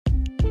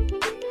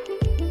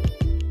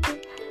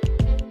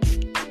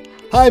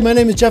Hi, my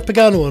name is Jeff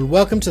Pagano and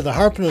welcome to the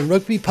Harpin' on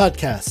Rugby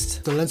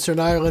podcast, the Leinster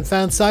and Ireland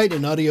fan site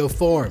in audio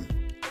form.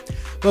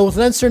 Well, with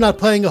Leinster not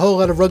playing a whole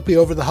lot of rugby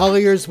over the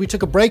holidays, we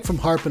took a break from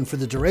Harpin' for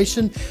the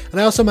duration,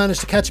 and I also managed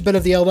to catch a bit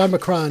of the old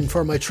Omicron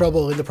for my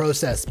trouble in the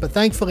process. But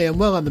thankfully, I'm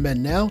well on the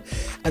mend now,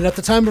 and at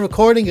the time of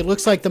recording, it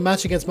looks like the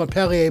match against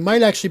Montpellier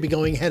might actually be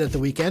going ahead at the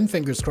weekend,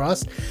 fingers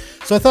crossed.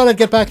 So I thought I'd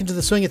get back into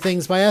the swing of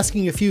things by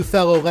asking a few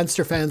fellow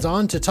Leinster fans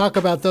on to talk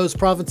about those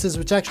provinces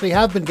which actually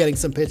have been getting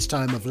some pitch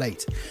time of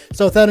late.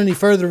 So without any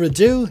further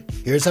ado,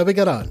 here's how we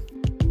got on.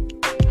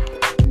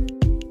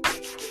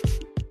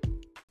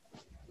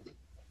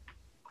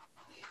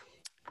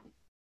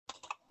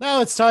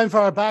 Now it's time for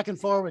our back and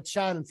forward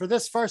chat. And for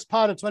this first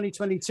part of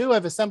 2022,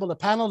 I've assembled a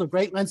panel of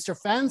great Leinster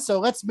fans. So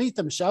let's meet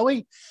them, shall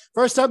we?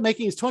 First up,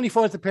 making his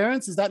 24th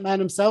appearance is that man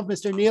himself,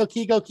 Mr. Neil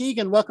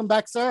Keegan. Welcome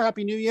back, sir.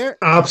 Happy New Year.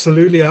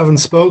 Absolutely. I haven't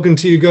spoken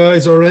to you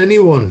guys or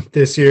anyone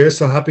this year.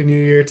 So Happy New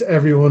Year to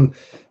everyone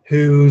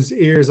whose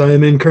ears I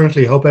am in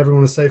currently. Hope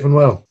everyone is safe and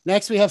well.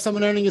 Next, we have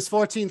someone earning his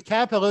 14th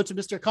cap. Hello to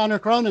Mr. Conor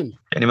Cronin.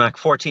 Kenny Mac,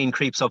 14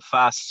 creeps up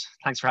fast.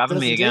 Thanks for having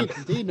me again.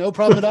 Indeed, no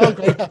problem at all.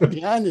 Great having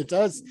you on, it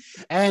does.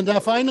 And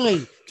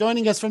finally,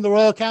 joining us from the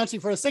Royal County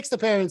for a 6th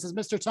appearance is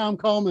Mr. Tom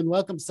Coleman.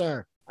 Welcome,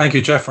 sir. Thank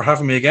you, Jeff, for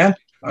having me again.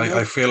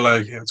 I feel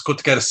like it's good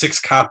to get a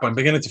 6th cap. I'm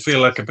beginning to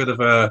feel like a bit of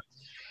a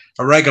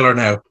regular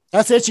now.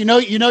 That's it. You know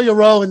your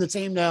role in the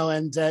team now,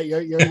 and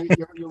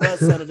you're well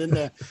settled in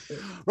there.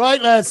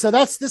 Right, lads. So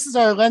this is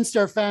our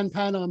Leinster Fan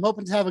Panel. I'm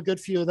hoping to have a good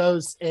few of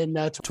those in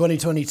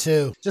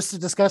 2022, just to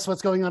discuss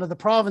what's going on in the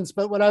province.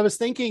 But what I was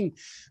thinking,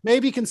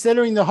 maybe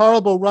considering the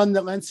horrible run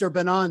that Leinster have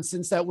been on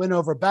since that win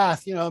over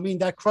Bath,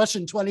 that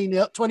crushing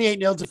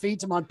 28-0 defeat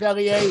to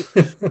Montpellier.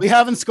 We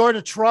haven't scored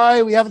a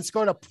try. We haven't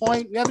scored a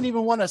point. We haven't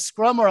even won a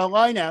scrum or a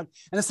line-out.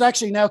 And it's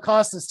actually now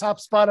cost us top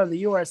spot on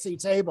the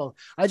URC table.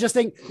 I just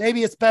think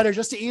maybe it's better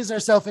just to ease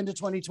ourselves into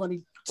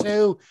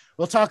 2022.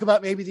 We'll talk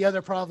about maybe the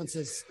other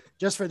provinces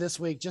just for this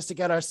week, just to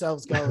get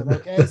ourselves going.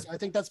 Okay, so I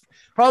think that's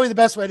probably the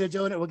best way to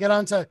do it. We'll get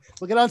on to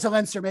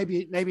Leinster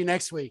maybe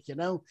next week.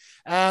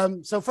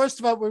 So first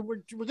of all, we're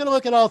going to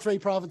look at all 3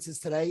 provinces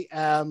today.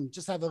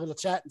 Just have a little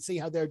chat and see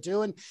how they're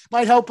doing.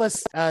 Might help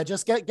us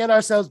just get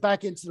ourselves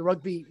back into the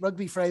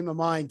rugby frame of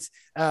mind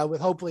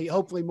with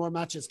hopefully more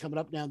matches coming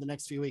up now in the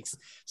next few weeks.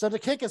 So to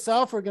kick us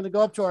off, we're going to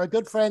go up to our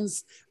good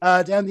friends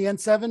down the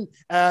N7,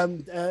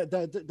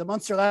 the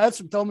Munster lads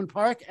from Thomond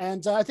Park,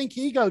 and I think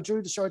Higo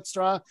drew the short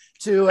straw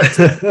to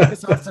kick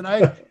us off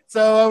tonight.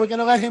 So we're going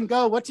to let him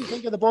go. What do you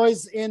think of the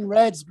boys in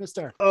reds,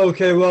 mister?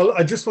 Okay, well,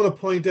 I just want to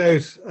point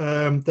out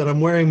that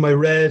I'm wearing my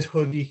red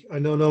hoodie. I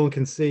know no one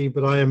can see,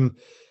 but I am.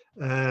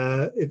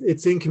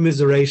 It's in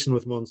commiseration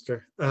with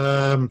Munster.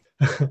 But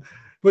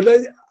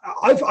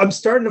I'm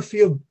starting to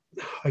feel.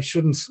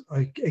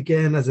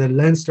 Again, as a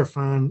Leinster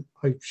fan,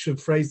 I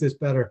should phrase this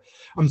better.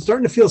 I'm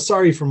starting to feel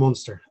sorry for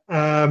Munster.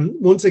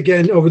 Once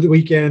again, over the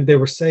weekend, they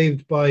were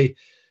saved by,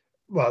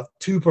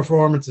 2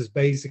 performances,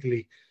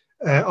 basically.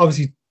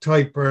 Obviously,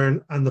 Tyke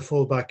Byrne and the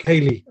fullback,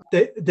 Haley.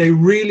 They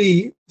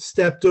really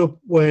stepped up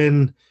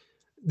when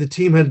the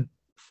team had,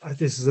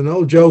 this is an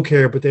old joke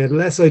here, but they had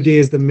less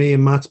ideas than me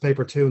and Matt's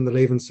Paper 2 in the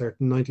Leaving Cert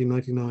in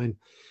 1999.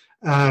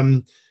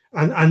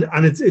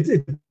 And it's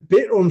a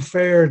bit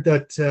unfair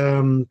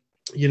that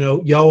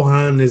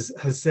Johan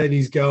has said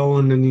he's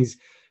going, and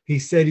he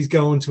said he's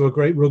going to a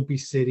great rugby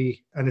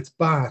city, and it's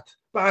Bath.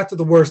 Bath are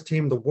the worst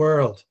team in the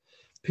world.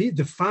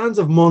 The fans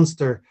of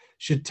Munster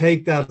should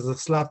take that as a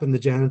slap in the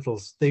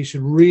genitals. They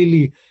should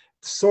really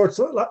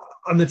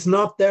and it's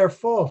not their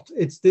fault.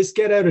 It's this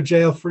get out of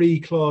jail free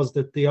clause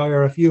that the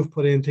IRFU have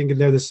put in, thinking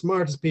they're the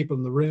smartest people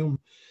in the room.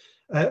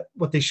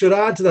 What they should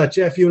add to that,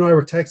 Jeff, you and I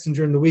were texting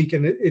during the week,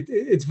 and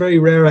it's very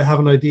rare I have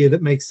an idea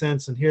that makes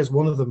sense, and here's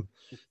one of them,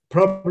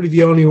 probably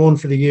the only one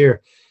for the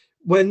year.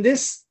 When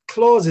this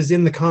clause is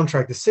in the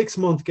contract, the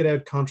 6-month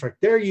get-out contract,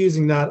 they're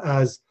using that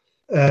as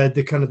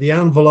the kind of the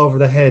anvil over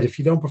the head. If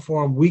you don't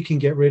perform, we can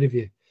get rid of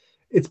you.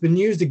 It's been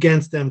used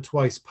against them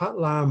twice, Pat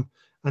Lam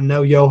and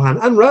now Johan,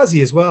 and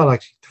Razzie as well,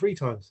 actually, 3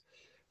 times.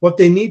 What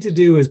they need to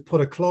do is put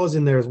a clause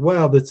in there as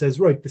well that says,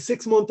 right, the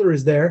 6-monther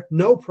is there,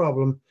 no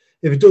problem.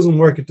 If it doesn't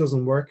work, it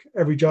doesn't work.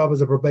 Every job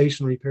has a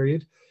probationary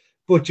period.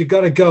 But you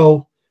got to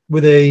go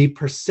with a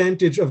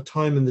percentage of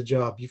time in the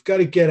job. You've got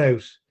to get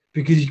out,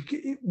 because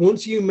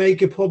once you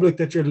make it public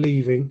that you're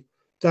leaving,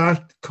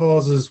 that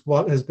causes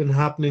what has been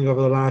happening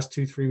over the last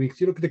 2-3 weeks.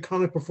 You look at the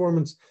Connacht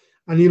performance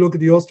and you look at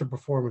the Ulster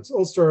performance.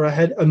 Ulster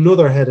are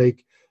another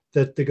headache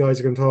that the guys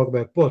are going to talk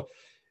about. But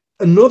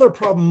another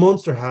problem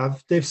Munster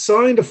have, they've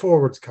signed a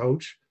forwards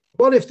coach.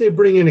 What if they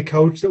bring in a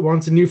coach that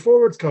wants a new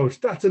forwards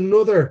coach? That's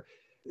another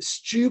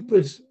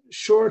stupid,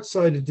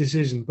 short-sighted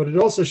decision. But it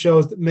also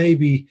shows that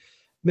maybe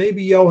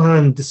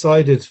Johan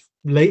decided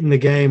late in the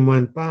game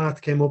when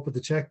Bath came up with the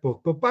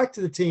checkbook. But back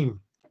to the team,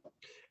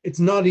 it's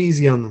not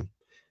easy on them.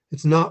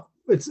 It's not.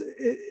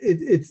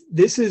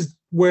 This is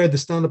where the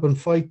stand up and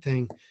fight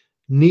thing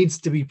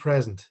needs to be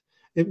present.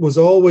 It was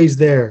always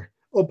there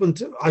up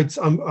until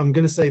I'm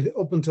going to say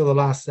up until the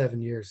last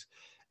 7 years.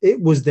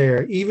 it was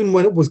there. Even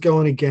when it was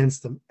going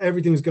against them,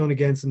 everything was going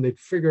against them, they'd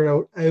figure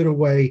out a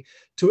way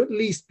to at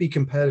least be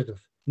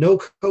competitive. No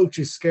coach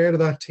is scared of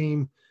that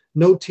team.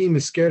 No team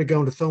is scared of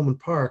going to Thomond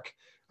Park.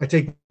 I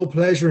take no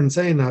pleasure in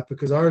saying that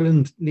because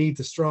Ireland needs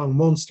a strong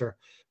Munster,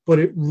 but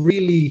it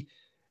really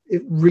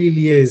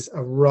is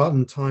a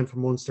rotten time for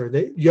Munster.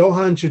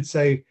 Johan should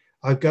say,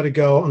 I've got to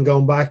go. I'm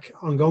going back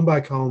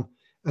home.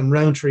 And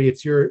Roundtree,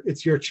 it's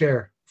your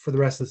chair for the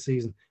rest of the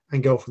season,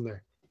 and go from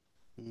there.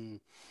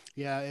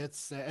 Yeah,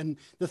 it's and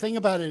the thing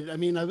about it, I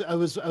mean, I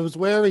was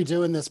wary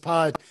doing this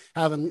pod,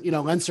 having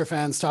Leinster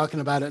fans talking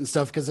about it and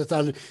stuff, because I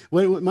thought it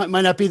might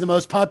not be the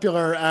most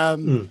popular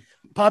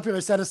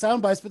set of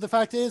sound bites, but the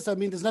fact is, I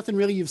mean, there's nothing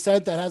really you've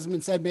said that hasn't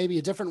been said maybe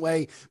a different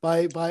way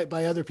by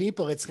other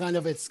people. It's kind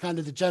of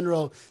the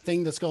general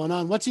thing that's going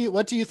on. What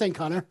do you think,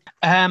 Conor?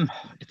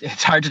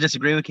 It's hard to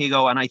disagree with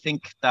Keego, and I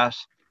think that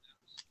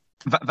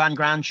Van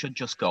Graan should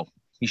just go.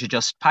 He should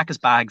just pack his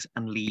bags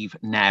and leave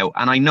now.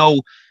 And I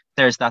know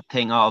there's that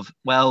thing of,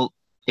 well,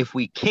 if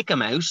we kick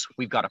him out,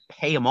 we've got to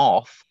pay him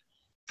off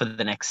for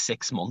the next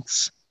 6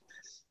 months.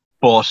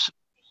 But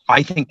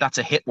I think that's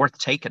a hit worth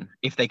taking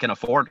if they can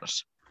afford it,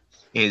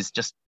 is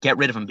just get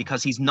rid of him,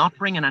 because he's not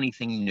bringing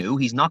anything new.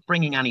 He's not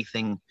bringing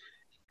anything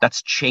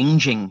that's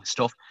changing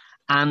stuff.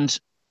 And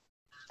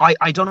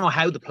I don't know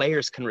how the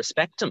players can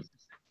respect him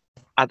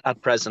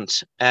at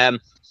present. I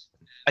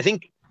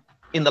think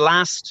in the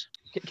last,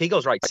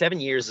 Keego's right, 7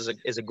 years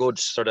is a good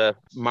sort of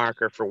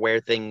marker for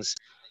where things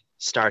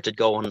started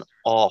going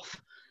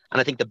off.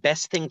 And I think the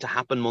best thing to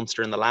happen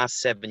Munster in the last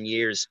 7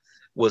 years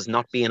was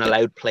not being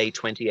allowed play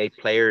 28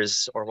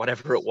 players or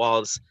whatever it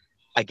was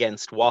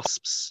against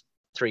Wasps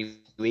 3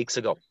 weeks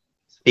ago,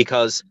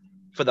 because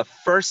for the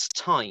first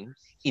time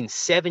in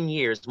 7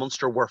 years,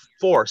 Munster were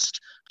forced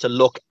to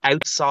look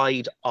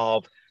outside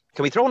of,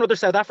 can we throw another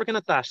South African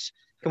at that?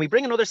 Can we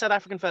bring another South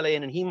African fella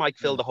in and he might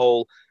fill the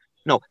hole?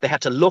 No, they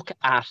had to look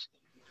at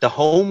the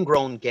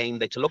homegrown game.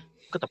 They had to look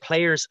at the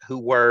players who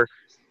were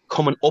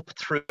coming up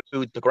through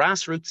the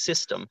grassroots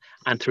system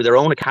and through their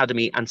own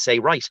academy and say,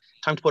 right,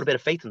 time to put a bit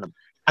of faith in them.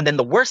 And then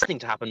the worst thing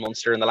to happen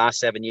Munster in the last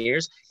 7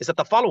 years is that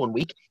the following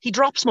week, he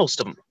drops most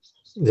of them.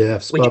 Yeah,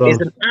 which is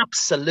an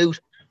absolute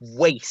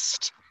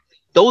waste.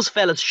 Those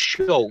fellas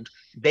showed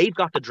they've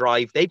got the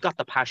drive, they've got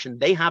the passion,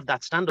 they have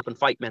that stand-up and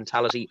fight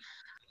mentality,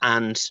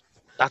 and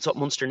that's what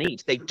Munster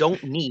needs. They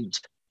don't need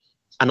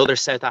another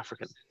South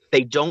African.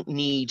 They don't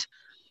need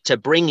to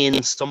bring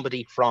in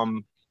somebody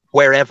from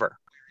wherever,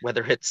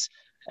 whether it's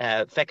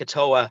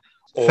Fekitoa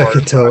or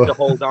trying to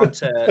hold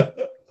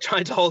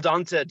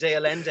on to De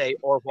Allende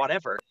or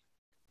whatever.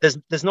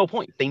 There's no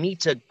point. They need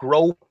to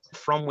grow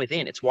from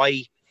within. It's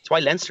why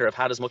Leinster have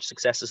had as much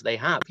success as they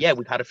have. Yeah,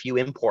 we've had a few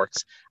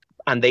imports,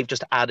 and they've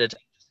just added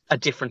a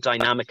different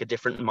dynamic, a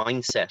different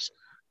mindset.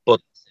 But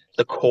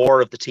the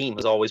core of the team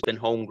has always been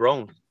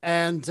homegrown.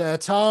 And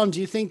Tom,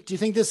 do you think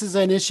this is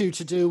an issue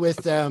to do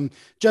with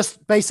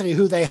just basically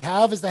who they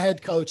have as the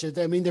head coach?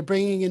 I mean, they're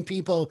bringing in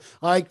people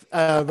like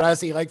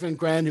Rassie, like Van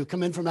Graan, who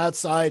come in from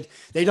outside.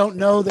 They don't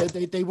know that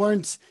they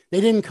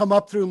didn't come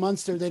up through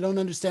Munster. They don't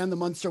understand the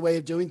Munster way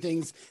of doing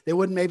things. They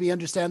wouldn't maybe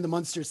understand the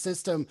Munster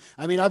system.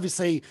 I mean,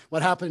 obviously,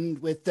 what happened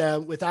with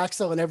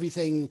Axel and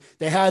everything,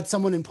 they had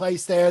someone in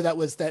place there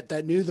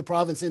that knew the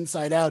province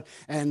inside out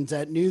and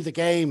knew the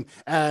game.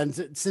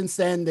 And since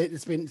then,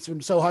 it's been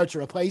so hard to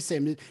replace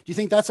him. Do you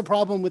think that's a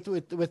problem with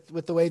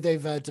the way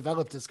they've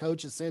developed as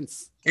coaches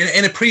since?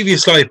 In a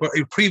previous life,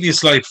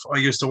 I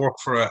used to work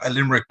for a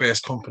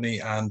Limerick-based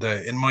company, and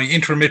in my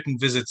intermittent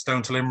visits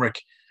down to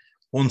Limerick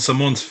once a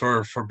month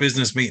for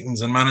business meetings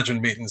and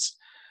management meetings,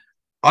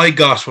 I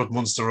got what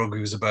Munster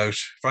Rugby was about.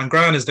 Van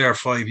Graan is there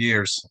 5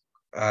 years,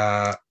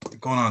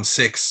 going on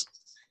 6.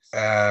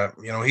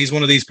 He's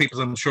one of these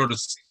people, I'm sure,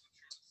 that's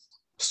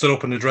stood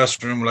up in the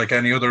dressing room like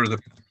any other of the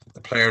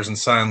players and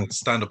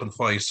stand up and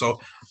fight. So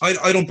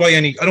I don't buy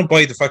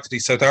the fact that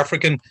he's South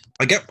African.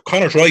 I get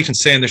Conor's right in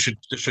saying they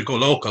should go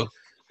local,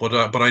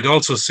 but I'd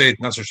also say,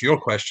 in answer to your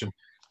question,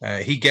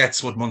 he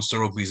gets what Munster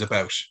Rugby is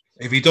about.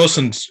 If he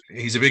doesn't,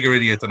 he's a bigger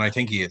idiot than I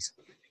think he is.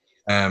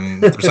 There's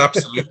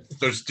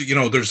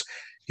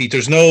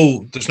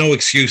no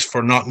excuse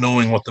for not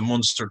knowing what the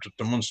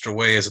Munster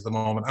way is at the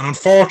moment. And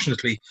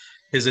unfortunately,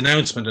 his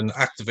announcement and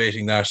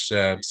activating that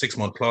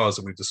 6-month clause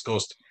that we've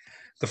discussed,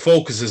 the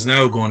focus is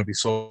now going to be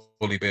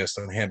solely based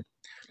on him.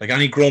 Like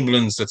any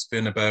grumblings that's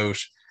been about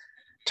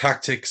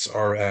tactics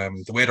or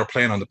the way they're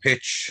playing on the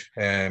pitch,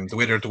 the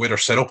way they're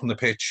set up on the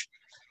pitch,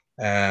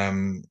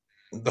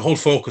 the whole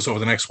focus over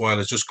the next while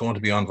is just going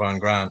to be on Van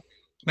Graan.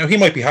 Now, he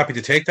might be happy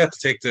to take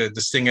the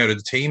sting out of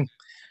the team,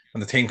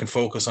 and the team can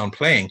focus on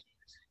playing.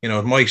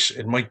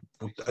 It might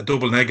a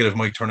double negative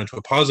might turn into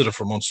a positive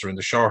for Munster in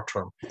the short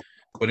term,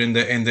 but in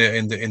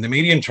the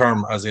medium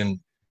term, as in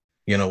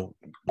the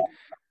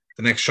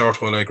next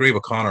short while, I agree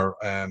with Conor.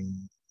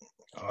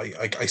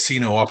 I see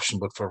no option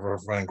but for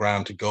Van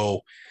Graan to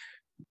go.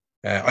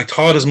 I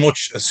thought as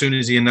much as soon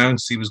as he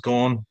announced he was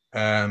going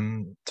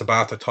to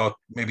Bath. I thought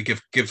maybe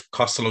give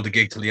Costello the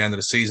gig till the end of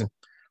the season.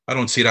 I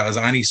don't see that as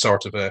any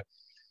sort of a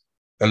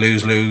a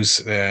lose-lose.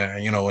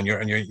 You know, and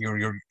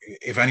you're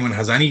if anyone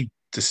has any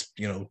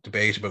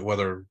debate about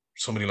whether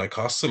somebody like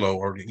Costello,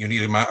 or you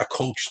need a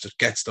coach that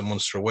gets the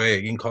Munster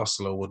away, Ian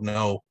Costello would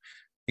know.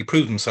 He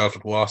proved himself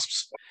at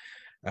Wasps,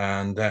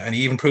 and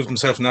he even proved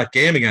himself in that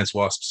game against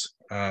Wasps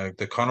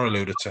that Conor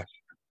alluded to.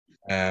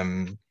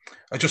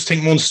 I just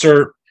think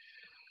Munster,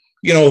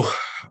 you know,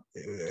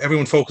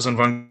 everyone focused on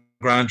Van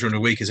Graan during the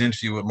week, his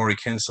interview with Murray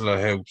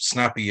Kinsella, how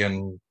snappy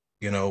and,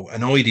 you know,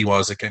 annoyed he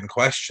was at getting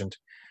questioned.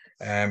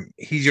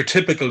 He's your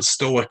typical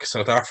stoic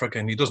South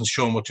African. He doesn't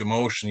show much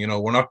emotion. You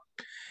know, you're not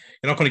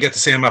going to get the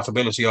same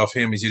affability off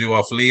him as you do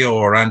off Leo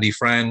or Andy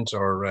Friend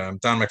or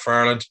Dan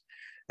McFarland.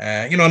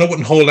 You know, and I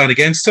wouldn't hold that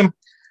against him.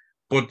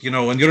 But, you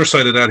know, on the other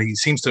side of that, he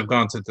seems to have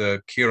gone to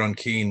the Kieran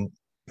Keane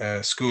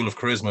school of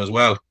charisma as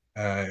well.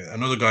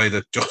 Another guy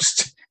that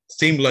just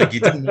seemed like he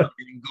didn't want to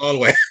be in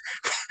Galway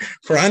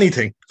for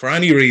anything, for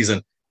any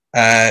reason.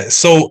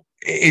 So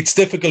it's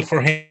difficult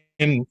for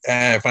him,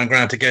 Van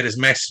Graan, to get his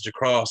message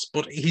across.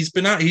 But he's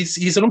had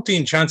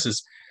umpteen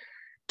chances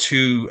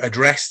to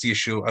address the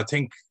issue. I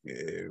think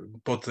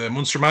both the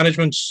Munster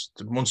management,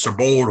 the Munster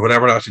board,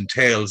 whatever that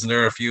entails, and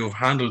there are a few have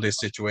handled this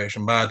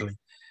situation badly.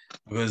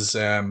 Because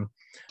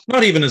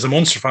not even as a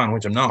Munster fan,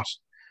 which I'm not,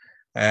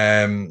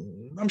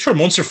 I'm sure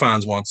Munster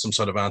fans want some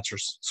sort of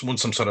answers, want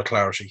some sort of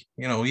clarity.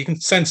 You know, you can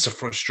sense the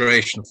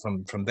frustration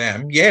from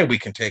them. Yeah, we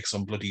can take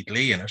some bloody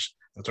glee in it,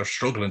 that they're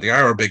struggling. They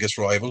are our biggest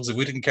rivals. If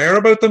we didn't care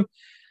about them,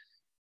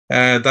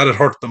 that'd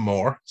hurt them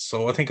more.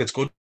 So I think it's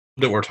good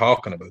that we're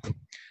talking about them.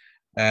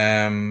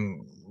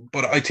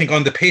 But I think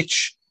on the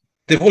pitch,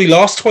 they've only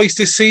lost twice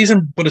this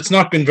season, but it's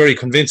not been very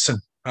convincing.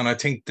 And I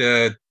think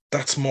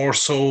that's more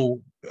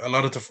so a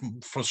lot of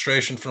the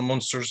frustration from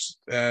Munster's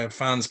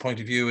fans' point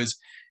of view is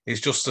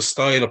just the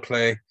style of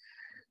play.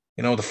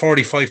 You know, the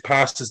 45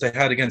 passes they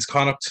had against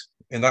Connacht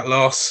in that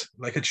loss,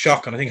 like, it's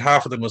shocking. I think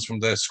half of them was from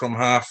the scrum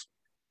half.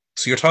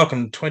 So you're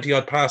talking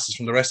 20-odd passes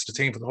from the rest of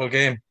the team for the whole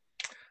game.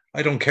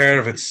 I don't care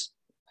if it's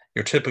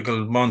your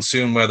typical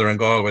monsoon weather in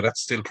Galway,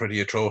 that's still pretty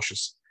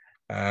atrocious.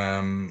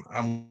 And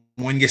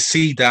when you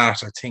see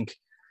that, I think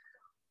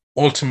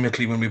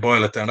ultimately, when we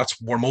boil it down, that's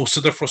where most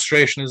of the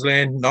frustration is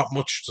laying. Not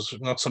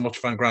so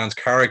much Van Graan's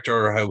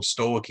character, or how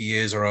stoic he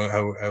is, or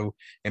how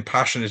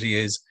impassionate he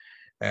is,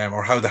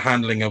 or how the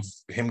handling of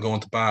him going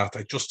to Bath.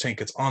 I just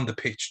think it's on the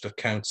pitch that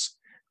counts.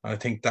 And I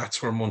think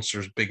that's where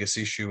Munster's biggest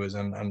issue is.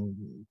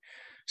 And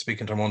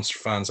speaking to Munster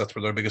fans, that's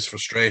where their biggest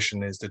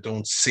frustration is. They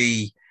don't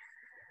see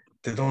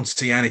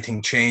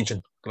anything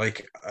changing.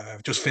 Like,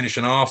 just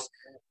finishing off,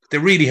 they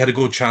really had a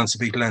good chance to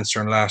beat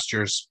Leinster in last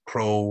year's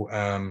Pro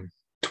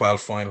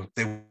 12 final.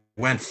 They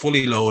went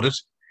fully loaded.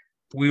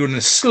 We were in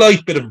a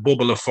slight bit of a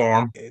bubble of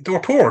form. They were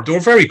poor. They were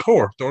very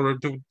poor.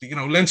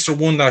 Leinster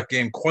won that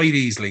game quite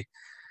easily.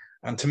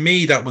 And to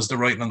me, that was the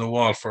writing on the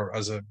wall for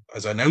as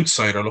an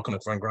outsider looking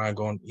at Van Graan,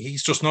 going,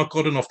 he's just not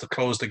good enough to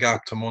close the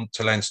gap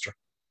to Leinster.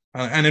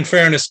 And in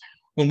fairness,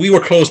 when we were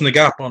closing the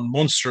gap on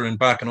Munster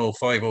back in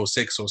 05,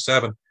 06,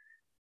 07,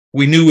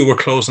 we knew we were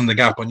closing the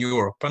gap on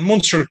Europe. And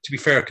Munster, to be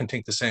fair, can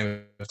think the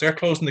same. If they're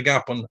closing the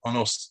gap on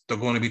us, they're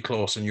going to be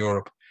close in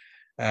Europe.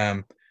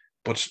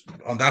 But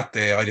on that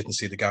day, I didn't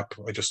see the gap.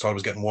 I just thought it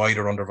was getting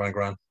wider under Van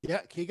Graan.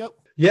 Yeah, Keego?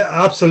 Yeah,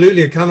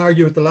 absolutely. I can't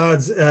argue with the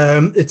lads.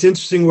 It's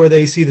interesting where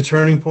they see the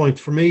turning point.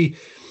 For me,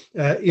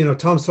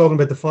 Tom's talking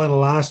about the final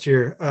last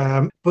year.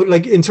 But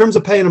like, in terms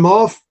of paying him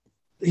off,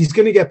 he's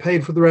going to get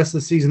paid for the rest of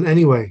the season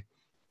anyway.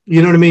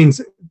 You know what I mean?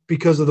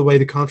 Because of the way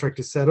the contract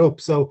is set up.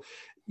 So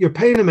you're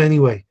paying him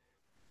anyway.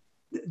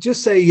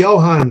 Just say,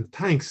 Johan,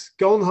 thanks.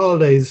 Go on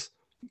holidays,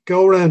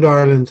 go around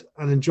Ireland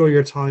and enjoy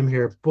your time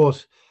here.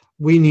 But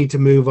we need to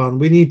move on.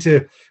 We need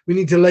to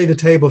lay the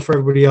table for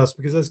everybody else,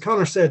 because as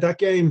Conor said, that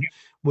game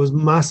was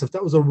massive.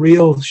 That was a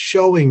real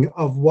showing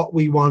of what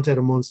we want out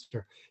of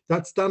Munster.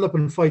 That stand up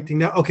and fight thing.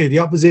 Now, okay, the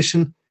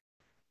opposition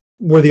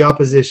were the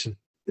opposition.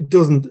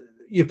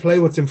 You play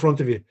what's in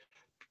front of you.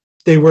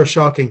 They were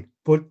shocking,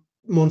 but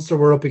Munster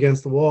were up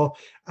against the wall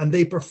and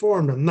they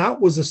performed. And that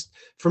was,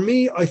 for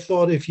me, I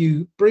thought if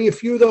you bring a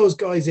few of those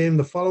guys in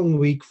the following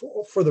week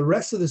for the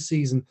rest of the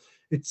season,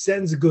 it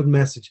sends a good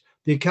message.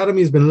 The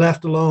academy has been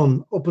left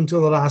alone up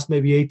until the last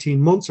maybe 18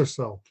 months or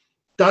so.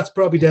 That's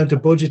probably down to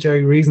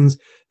budgetary reasons.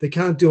 They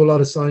can't do a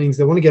lot of signings.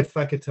 They want to get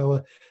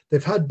Fakatoa.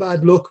 They've had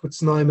bad luck with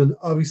Snyman,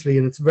 obviously,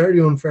 and it's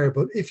very unfair.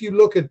 But if you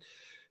look at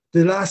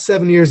the last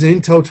 7 years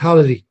in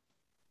totality,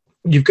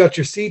 you've got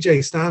your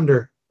CJ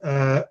Stander,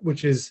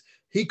 which is,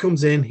 he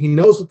comes in, he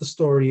knows what the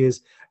story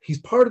is. He's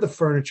part of the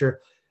furniture.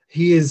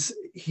 He is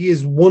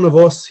one of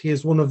us. He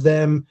is one of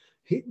them.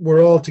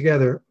 We're all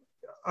together.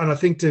 And I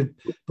think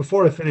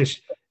before I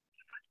finish,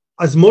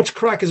 as much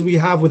crack as we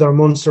have with our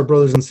Munster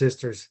brothers and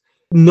sisters,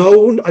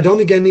 no, I don't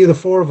think any of the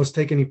four of us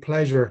take any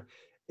pleasure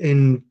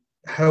in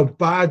how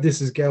bad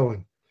this is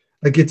going.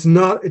 Like, it's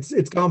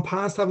gone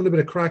past having a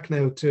bit of crack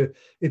now to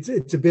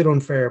it's a bit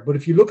unfair. But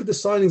if you look at the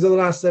signings of the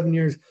last 7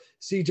 years,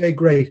 CJ,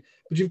 great.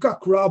 But you've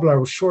got Grobler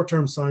with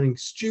short-term signing,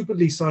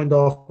 stupidly signed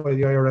off by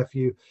the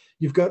IRFU.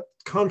 You've got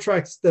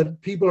contracts that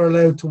people are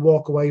allowed to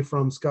walk away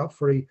from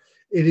scot-free.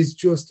 It is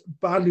just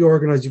badly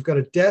organized. You've got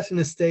a debt in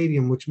a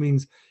stadium, which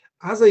means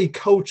as a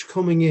coach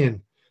coming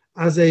in,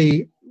 as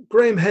a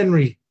Graham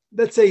Henry,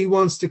 let's say he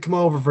wants to come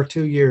over for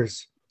 2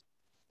 years.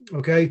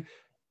 Okay.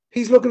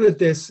 He's looking at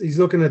this. He's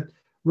looking at,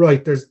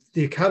 right, there's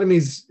the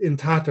academies in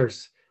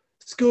tatters.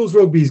 Schools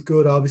rugby is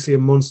good, obviously,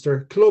 in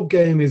Munster. Club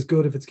game is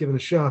good if it's given a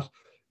shot,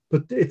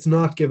 but it's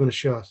not given a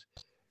shot.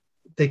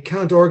 They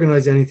can't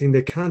organize anything.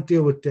 They can't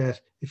deal with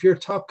debt. If you're a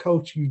top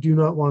coach, you do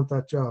not want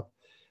that job.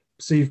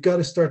 So you've got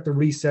to start the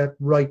reset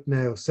right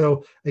now.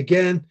 So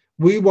again,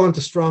 we want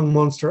a strong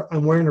Munster.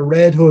 I'm wearing a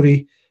red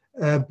hoodie,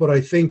 but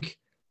I think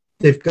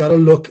they've got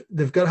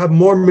to have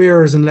more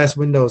mirrors and less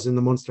windows in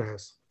the Munster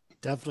house.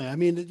 Definitely. I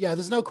mean, yeah,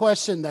 there's no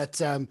question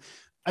that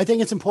I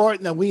think it's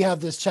important that we have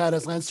this chat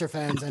as Leinster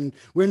fans, and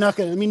we're not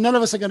going to, I mean, none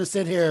of us are going to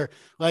sit here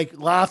like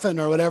laughing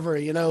or whatever,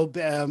 you know,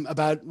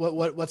 about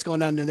what's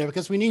going on in there,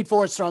 because we need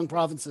 4 strong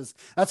provinces.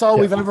 That's all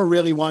we've ever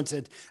really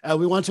wanted.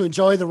 We want to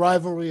enjoy the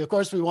rivalry. Of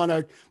course, we want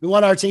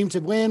our team to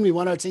win. We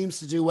want our teams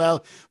to do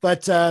well.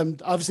 But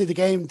obviously the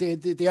game,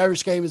 the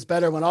Irish game is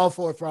better when all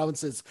 4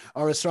 provinces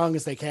are as strong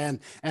as they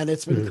can. And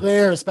it's been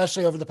clear,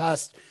 especially over the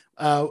past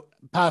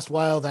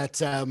while,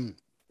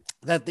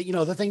 that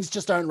the things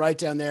just aren't right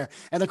down there.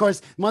 And of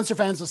course, Munster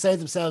fans will say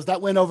themselves,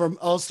 that win over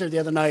Ulster the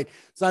other night,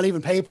 it's not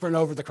even papering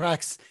over the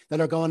cracks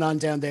that are going on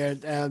down there.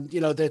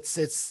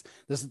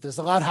 There's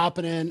a lot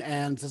happening,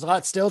 and there's a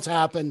lot still to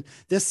happen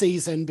this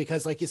season,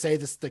 because like you say,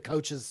 the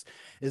coaches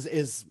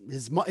his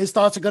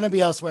thoughts are going to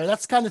be elsewhere.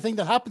 That's the kind of thing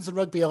that happens in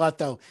rugby a lot,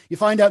 though. You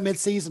find out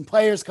mid-season,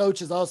 players,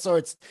 coaches, all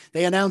sorts,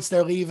 they announce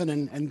they're leaving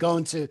and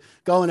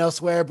going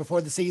elsewhere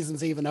before the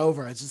season's even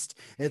over. It's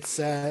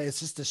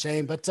just a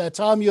shame. But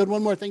Tom, you had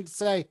one more thing to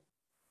say.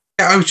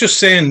 Yeah, I was just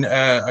saying,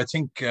 I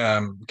think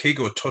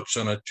Keego touched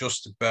on it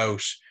just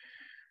about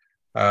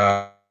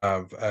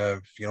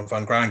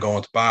Van Gran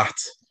going to bat,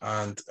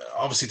 and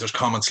obviously there's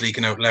comments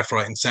leaking out left,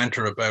 right and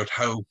centre about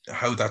how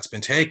that's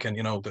been taken,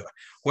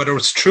 whether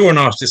it's true or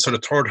not. This sort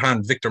of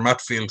third-hand Victor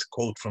Matfield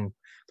quote that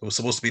was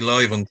supposed to be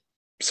live on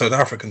South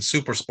African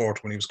Super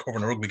Sport when he was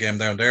covering a rugby game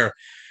down there,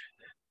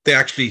 they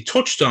actually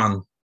touched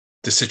on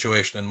the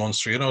situation in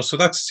Munster, so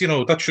that's,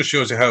 that just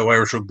shows you how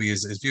Irish rugby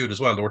is viewed as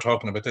well. They were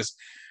talking about this,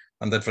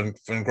 and that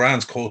Van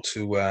Gran's quote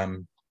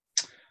to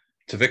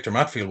Victor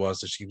Matfield was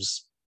that he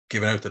was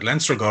giving out that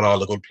Leinster got all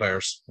the good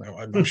players. Now,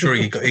 I'm sure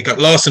he got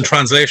lost in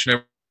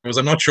translation.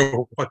 I'm not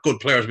sure what good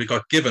players we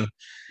got given.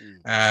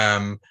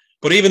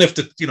 But even if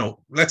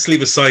let's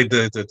leave aside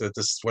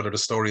this, whether the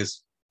story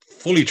is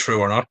fully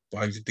true or not.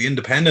 The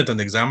Independent and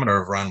the Examiner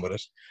have ran with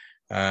it.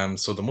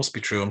 So they must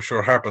be true. I'm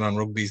sure Harping on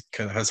Rugby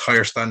has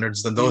higher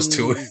standards than those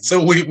two.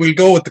 So we'll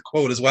go with the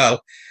quote as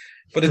well.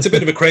 But it's a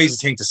bit of a crazy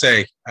thing to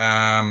say,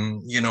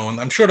 and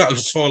I'm sure that'll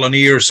just fall on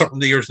ears,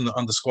 certain ears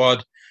on the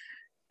squad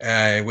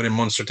within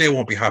Munster. They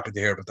won't be happy to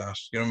hear about that.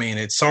 You know what I mean?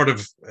 It's sort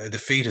of a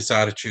defeatist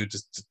attitude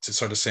to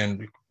sort of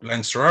saying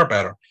Leinster are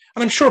better.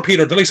 And I'm sure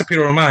the likes of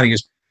Peter O'Mahony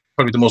is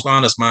probably the most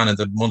honest man in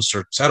the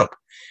Munster setup.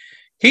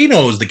 He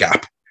knows the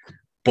gap,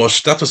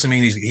 but that doesn't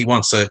mean he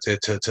wants to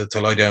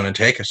lie down and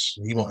take it.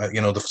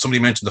 Somebody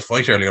mentioned the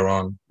fight earlier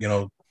on.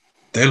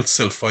 They'll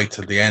still fight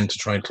till the end to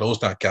try and close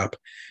that gap.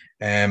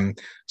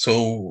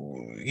 So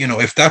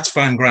if that's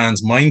Van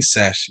Gran's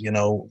mindset,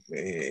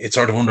 it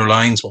sort of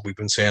underlines what we've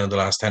been saying in the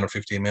last 10 or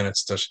 15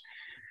 minutes, that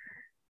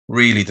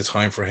really the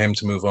time for him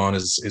to move on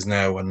is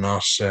now, and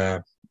not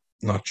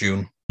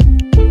June.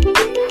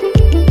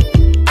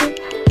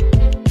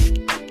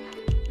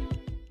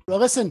 Well,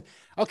 listen,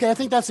 okay, I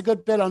think that's a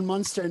good bit on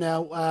Munster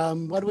now.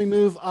 Why don't we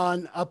move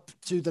on up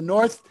to the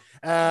north,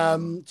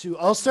 to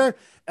Ulster?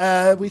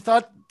 We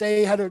thought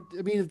they had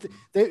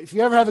if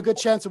you ever have a good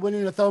chance of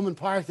winning at Thomond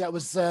Park, that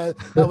was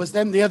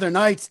them the other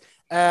night.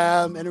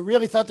 And I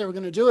really thought they were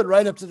going to do it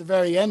right up to the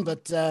very end,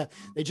 but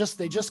they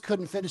just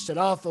couldn't finish it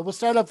off. But we'll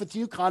start off with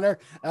you, Connor.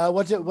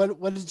 What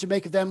did you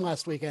make of them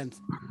last weekend?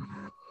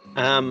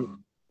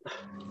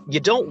 You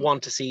don't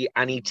want to see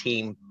any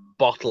team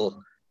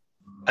bottle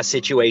a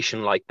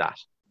situation like that,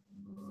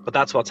 but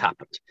that's what's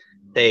happened.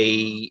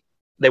 They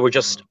were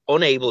just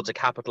unable to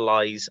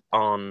capitalize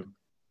on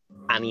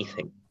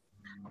anything.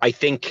 I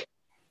think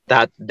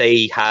that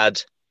they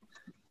had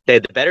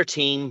the better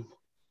team,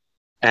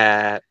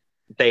 they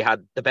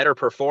had the better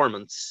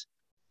performance,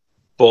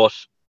 but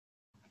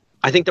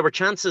I think there were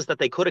chances that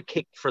they could have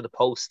kicked for the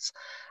posts,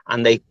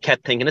 and they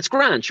kept thinking, it's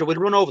grand, sure, we'll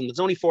run over them.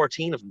 There's only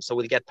 14 of them, so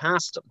we'll get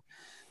past them.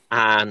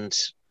 And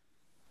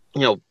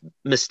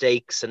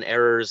mistakes and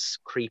errors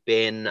creep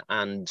in,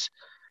 and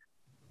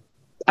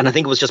I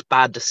think it was just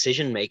bad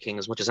decision making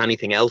as much as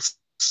anything else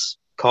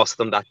cost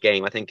them that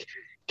game. I think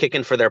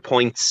kicking for their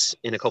points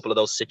in a couple of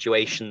those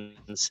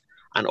situations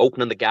and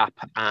opening the gap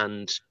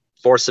and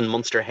forcing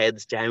Munster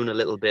heads down a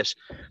little bit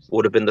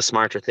would have been the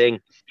smarter thing.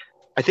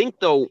 I think,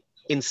 though,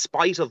 in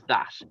spite of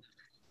that,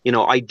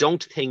 I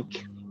don't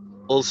think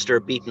Ulster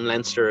beating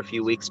Leinster a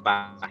few weeks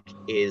back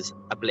is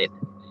a blip.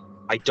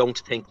 I don't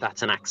think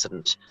that's an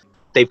accident.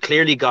 They've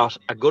clearly got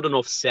a good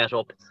enough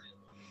setup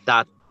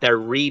that they're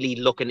really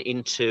looking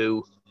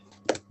into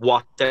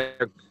what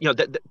they're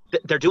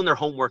doing their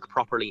homework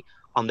properly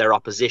on their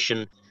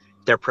opposition.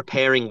 They're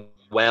preparing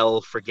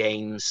well for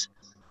games,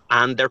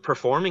 and they're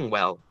performing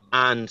well.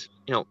 And,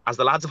 you know, as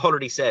the lads have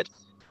already said,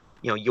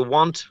 you know, you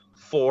want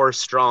 4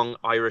 strong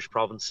Irish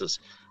provinces,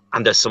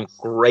 and there's some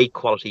great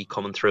quality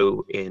coming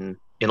through in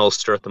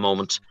Ulster at the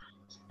moment.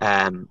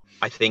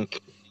 I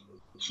think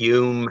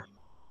Hume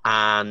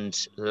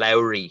and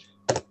Lowry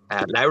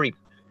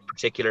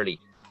particularly,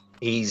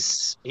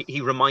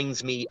 he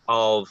reminds me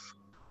of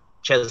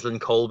Cheslin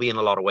Colby in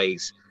a lot of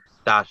ways,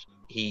 that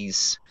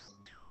he's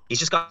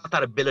just got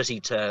that ability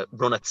to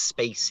run at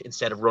space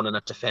instead of running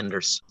at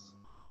defenders.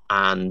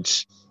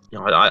 And, you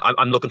know,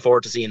 I'm looking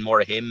forward to seeing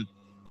more of him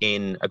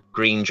in a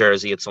green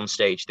jersey at some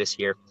stage this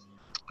year.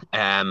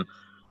 I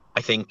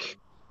think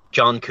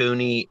John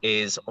Cooney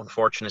is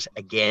unfortunate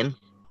again,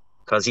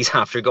 because he's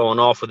after going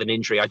off with an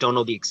injury. I don't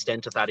know the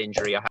extent of that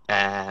injury,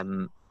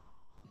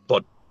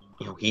 but,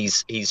 you know,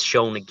 he's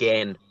shown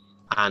again.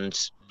 And,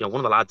 you know, one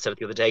of the lads said it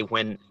the other day,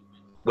 when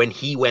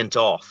he went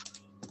off,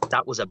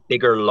 that was a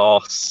bigger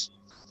loss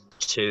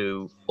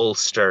to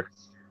Ulster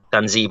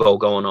than Zebo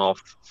going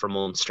off for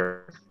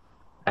Munster.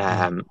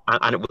 And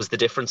it was the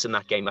difference in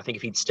that game. I think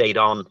if he'd stayed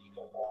on,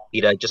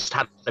 he'd just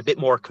had a bit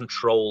more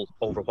control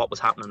over what was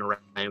happening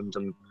around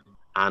him,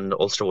 and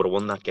Ulster would have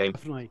won that game.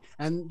 Definitely.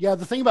 And yeah,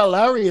 the thing about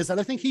Lowry is that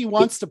I think he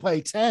wants to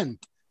play 10,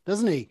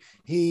 doesn't he?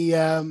 He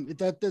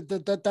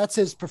that's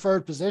his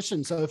preferred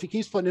position. So if he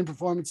keeps putting in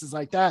performances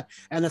like that,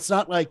 and it's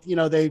not like, you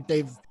know,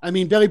 I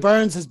mean, Billy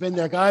Burns has been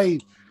their guy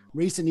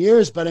recent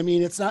years, but I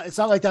mean, it's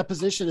not like that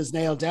position is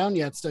nailed down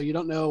yet. So you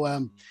don't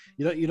know,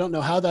 you don't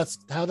know how that's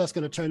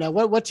going to turn out.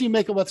 What do you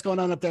make of what's going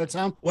on up there,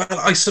 Tom? Well,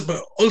 I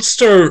suppose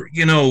Ulster,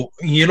 you know,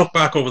 you look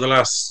back over the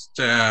last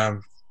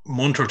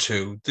month or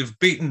two, they've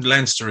beaten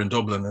Leinster in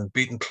Dublin and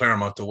beaten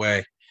Claremont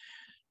away.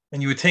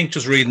 And you would think,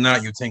 just reading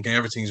that, you'd think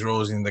everything's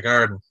rosy in the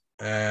garden.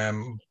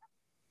 And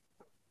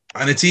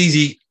it's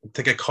easy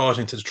to get caught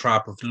into the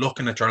trap of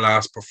looking at your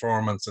last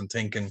performance and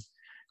thinking,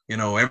 you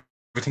know,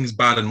 everything's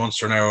bad in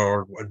Munster now,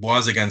 or it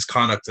was against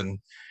Connacht, and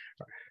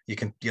you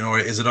can, you know,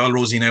 is it all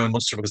rosy now in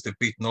Munster because they've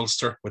beaten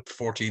Ulster with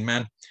 14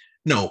 men?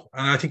 No.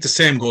 And I think the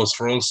same goes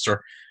for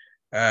Ulster.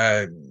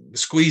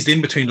 Squeezed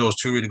in between those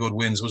 2 really good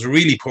wins was a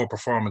really poor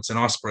performance in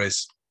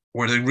Ospreys,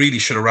 where they really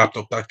should have wrapped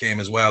up that game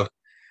as well,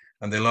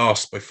 and they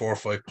lost by 4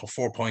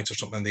 points or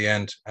something in the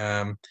end.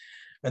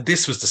 And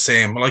this was the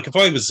same. Like, if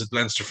I was a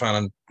Leinster fan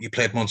and you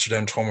played Munster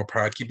down Tomor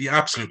Park, you'd be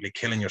absolutely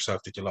killing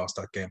yourself that you lost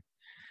that game.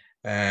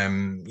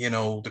 You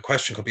know, the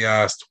question could be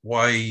asked,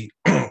 why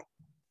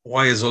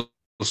is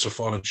Ulster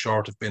fallen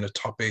short of being a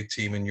top 8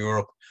 team in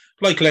Europe,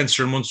 like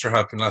Leinster and Munster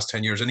have in the last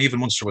 10 years, and even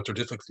Munster with their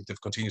difficulty,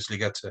 they've continuously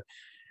get to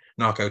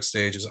knockout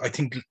stages. I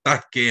think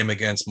that game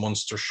against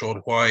Munster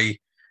showed why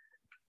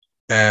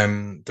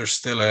there's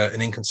still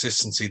an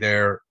inconsistency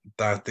there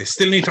that they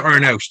still need to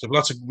iron out. They have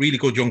lots of really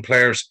good young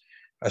players.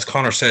 As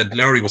Conor said,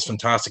 Lowry was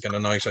fantastic on the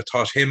night. I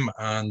thought him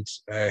and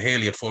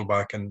Haley at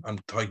fullback and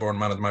Tyburn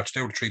man of the match,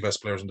 they were the 3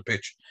 best players on the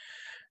pitch.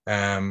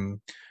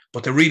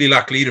 But they really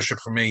lacked leadership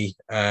for me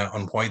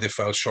on why they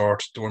fell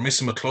short. They were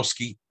missing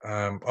McCluskey.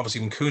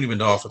 Obviously, when Cooney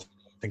went off, I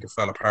think it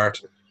fell apart,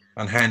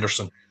 and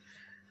Henderson.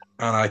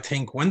 And I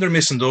think when they're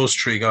missing those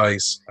 3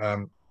 guys,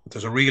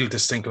 there's a real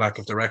distinct lack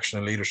of direction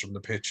and leadership on the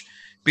pitch.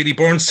 Billy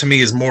Burns, to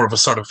me, is more of a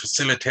sort of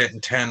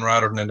facilitating 10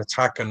 rather than an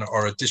attacking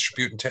or a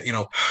distributing 10. You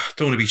know,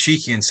 don't want to be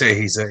cheeky and say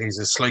he's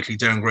a slightly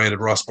downgraded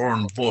Ross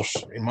Byrne, but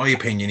in my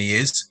opinion, he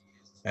is.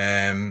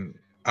 And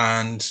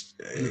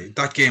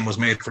that game was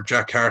made for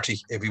Jack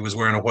Carty if he was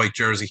wearing a white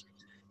jersey.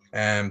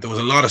 There was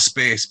a lot of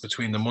space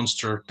between the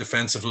Munster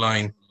defensive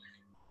line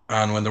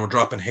and when they were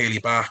dropping Haley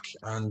back,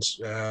 and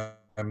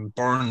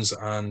Burns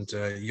and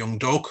young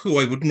Doak, who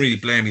I wouldn't really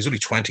blame. He's only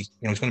 20. You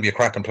know, he's going to be a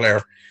cracking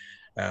player.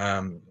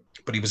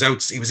 But he was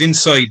out. He was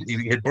inside.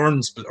 He had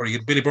Burns, or he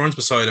had Billy Burns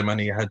beside him,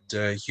 and he had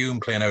Hume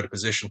playing out of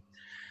position.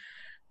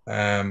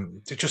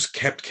 They just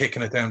kept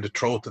kicking it down the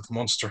throat of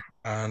Munster,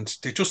 and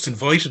they just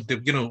invited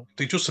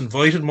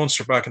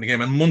Munster back in the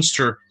game, and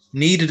Munster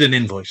needed an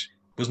invite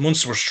because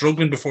Munster were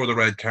struggling before the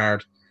red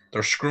card.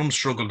 Their scrum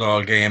struggled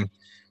all game.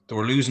 They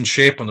were losing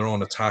shape on their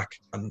own attack,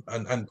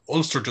 and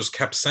Ulster just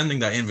kept sending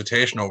that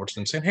invitation over to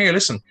them, saying, "Hey,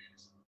 listen,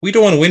 we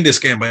don't want to win this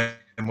game by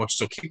much,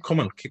 so keep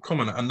coming."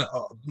 And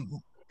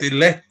they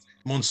let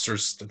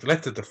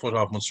the foot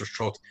off Munster's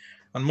throat,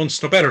 and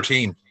Munster, a better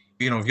team.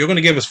 You know, if you're going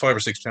to give us 5 or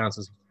 6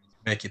 chances,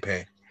 make you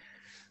pay.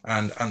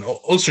 And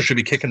Ulster should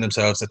be kicking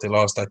themselves that they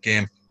lost that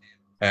game.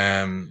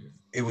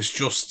 It was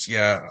just,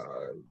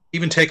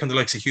 even taking the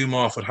likes of Hume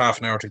off with half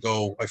an hour to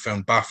go, I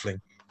found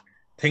baffling.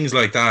 Things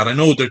like that. I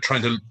know they're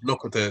trying to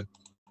look at the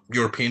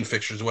European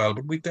fixtures as well,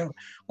 but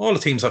all the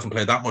teams haven't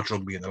played that much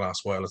rugby in the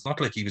last while. It's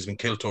not like he was being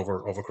killed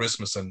over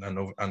Christmas and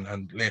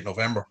late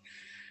November.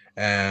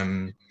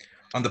 On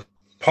the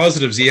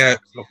positives,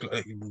 look,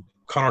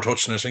 Conor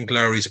touched on it. I think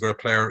Lowry's a great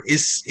player.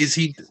 Is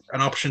he an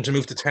option to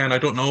move to 10? I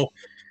don't know.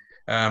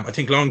 I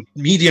think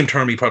medium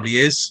term he probably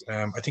is.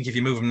 I think if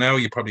you move him now,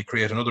 you probably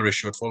create another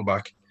issue at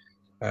fullback.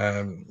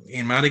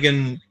 Ian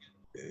Madigan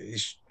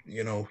is,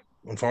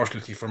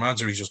 unfortunately for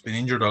Madzer, he's just been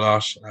injured a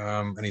lot,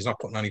 and he's not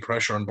putting any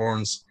pressure on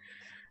Burns.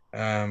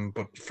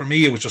 But for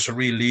me, it was just a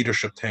real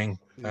leadership thing.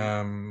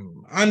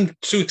 And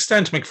to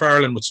extent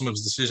McFarlane with some of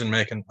his decision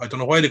making, I don't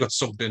know why they got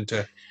sucked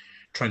into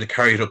trying to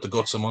carry it up the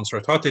guts of Munster.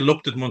 I thought they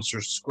looked at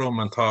Munster's scrum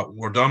and thought,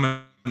 we're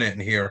dominating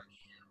here.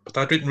 But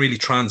that didn't really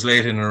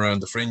translate in and around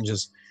the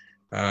fringes.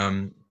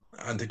 And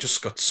they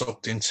just got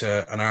sucked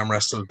into an arm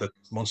wrestle that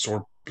Munster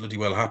were bloody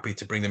well happy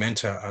to bring them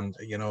into. And,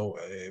 you know,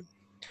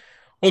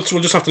 Ulster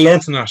will just have to learn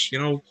from that. You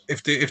know,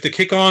 if they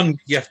kick on,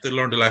 you have to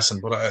learn the lesson.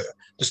 But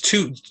there's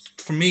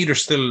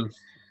still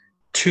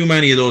too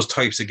many of those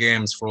types of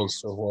games for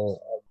Ulster who are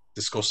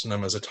discussing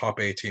them as a top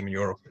 8 team in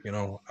Europe, you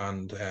know,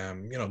 and,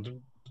 you know,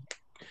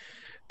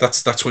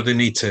 that's where they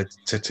need to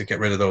get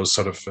rid of those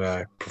sort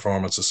of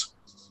performances.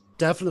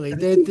 Definitely.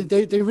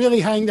 They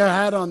really hang their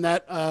hat on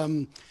that,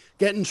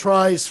 getting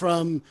tries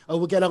from,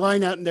 we'll get a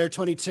line out in their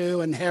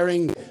 22 and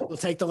Herring will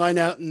take the line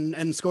out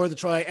and score the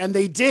try. And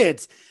they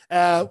did.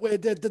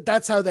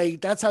 That's how they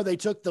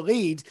took the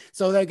lead.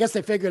 So I guess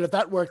they figured if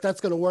that worked,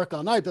 that's going to work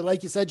all night. But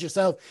like you said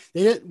yourself,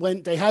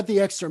 when they had the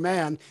extra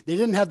man, they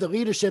didn't have the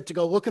leadership to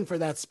go looking for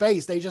that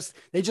space. They just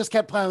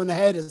kept plowing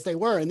ahead as they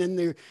were.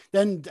 And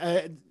then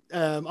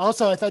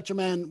also, I thought your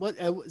man,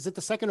 is it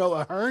the second row,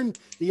 Ahern,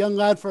 the young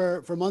lad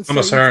for Munster?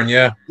 Thomas Ahern,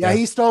 yeah.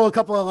 He stole a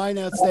couple of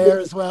lineouts there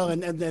as well,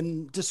 and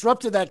then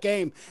disrupted that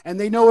game. And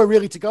they know where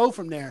really to go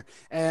from there.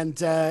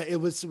 And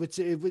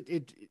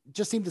it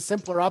just seemed the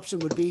simpler option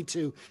would be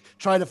to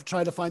try to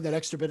find that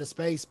extra bit of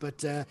space,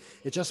 but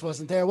it just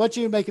wasn't there. What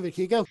do you make of it,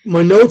 Keego?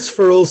 My notes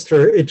for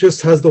Ulster, it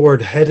just has the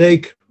word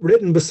headache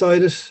written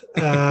beside it.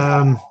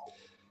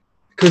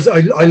 Because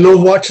I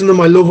love watching them.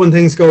 I love when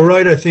things go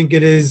right. I think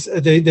it is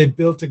they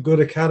built a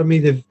good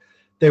academy.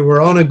 They were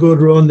on a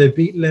good run. They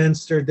beat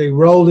Leinster. They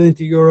rolled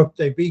into Europe.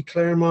 They beat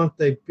Claremont.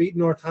 They beat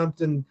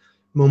Northampton.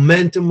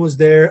 Momentum was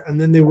there,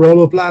 and then they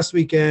roll up last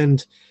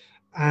weekend.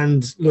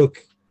 And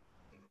look,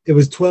 it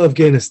was 12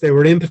 Guinness. They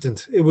were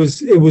impotent. It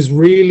was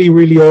really,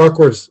 really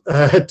awkward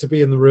to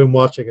be in the room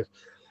watching it.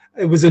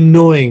 It was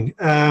annoying.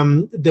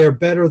 They're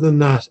better than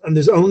that. And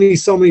there's only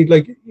so many,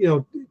 like, you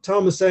know,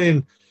 Tom was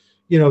saying,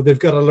 you know, they've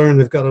got to learn,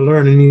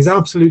 and he's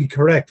absolutely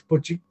correct.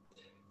 But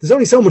there's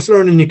only so much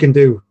learning you can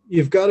do.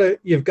 You've got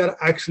to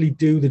actually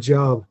do the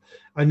job.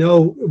 I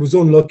know it was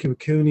unlucky with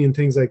Cooney and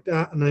things like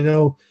that,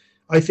 and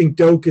I think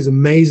Doak is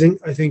amazing.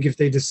 I think if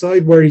they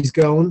decide where he's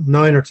going,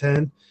 9 or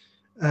 10,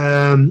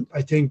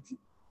 I think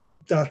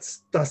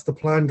that's the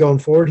plan going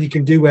forward. He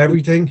can do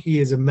everything. He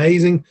is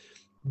amazing.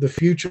 The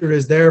future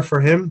is there for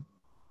him.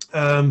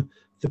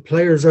 The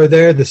players are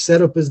there. The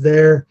setup is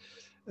there.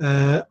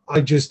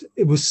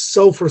 It was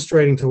so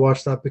frustrating to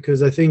watch that,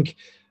 because I think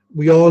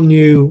we all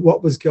knew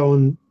what was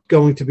going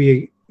to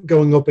be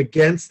going up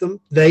against them.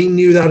 They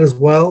knew that as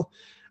well.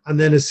 And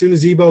then as soon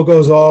as Ebo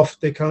goes off,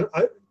 they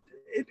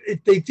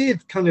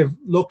did kind of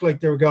look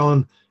like they were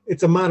going,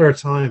 it's a matter of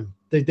time.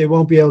 They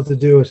won't be able to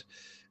do it.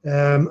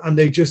 And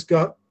they just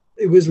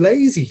it was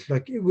lazy.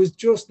 Like, it was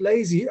just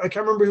lazy. I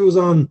can't remember who was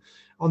on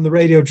the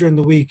radio during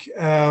the week.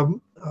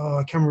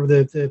 I can't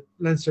remember the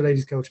Leinster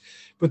ladies coach,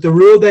 but the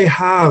rule they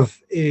have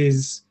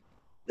is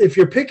if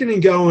you're picking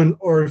and going,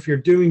 or if you're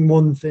doing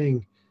one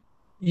thing,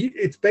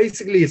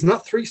 it's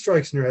not 3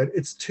 strikes and you're out.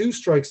 It's 2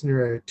 strikes and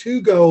you're out.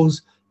 2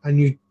 goes and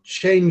you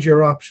change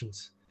your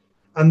options.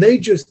 And they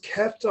just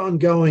kept on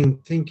going,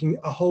 thinking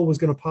a hole was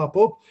going to pop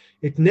up.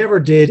 It never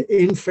did.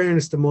 In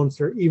fairness to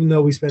Munster, even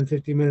though we spent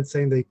 50 minutes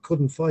saying they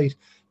couldn't fight,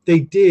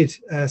 they did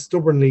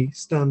stubbornly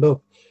stand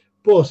up.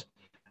 But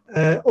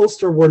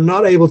Ulster were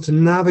not able to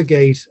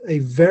navigate a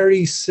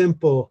very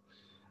simple,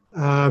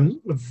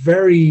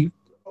 very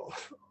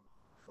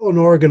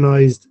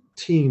unorganized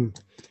team.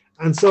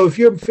 And so if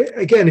you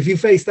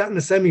face that in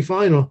a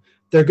semi-final,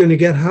 they're going to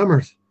get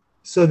hammered.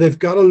 So they've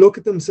got to look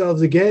at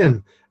themselves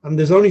again. And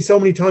there's only so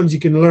many times you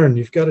can learn.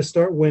 You've got to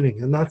start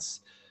winning, and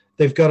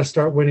they've got to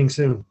start winning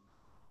soon.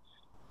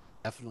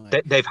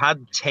 Definitely. They've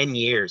had 10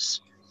 years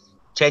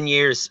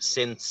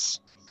since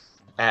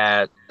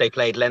they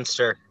played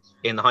Leinster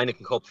in the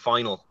Heineken Cup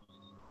final,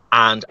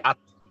 and at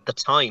the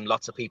time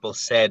lots of people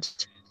said,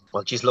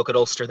 well, geez, look at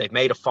Ulster, they've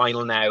made a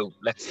final now,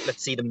 let's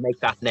see them make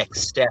that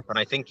next step. And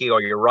I think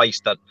you're right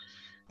that,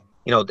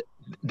 you know,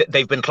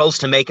 they've been close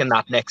to making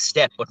that next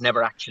step but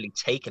never actually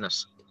taken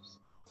it.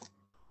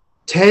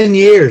 10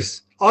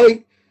 years.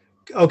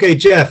 Okay,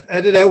 Jeff,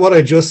 edit out what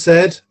I just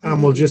said,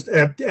 and we'll just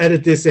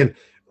edit this in.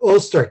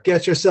 Ulster,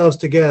 get yourselves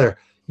together.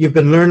 You've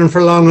been learning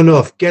for long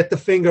enough. Get the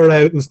finger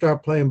out and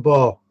start playing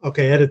ball.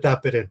 Okay, edit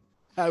that bit in.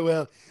 I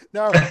will.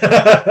 No.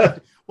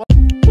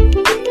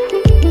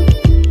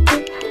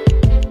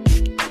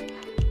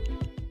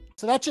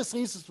 So that just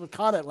leaves us with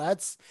Connacht,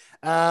 lads.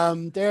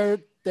 They're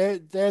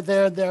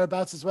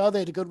thereabouts as well. They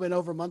had a good win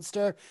over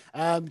Munster.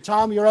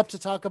 Tom, you're up to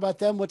talk about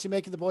them. What do you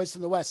make of the boys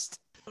from the West?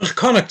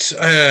 Connacht,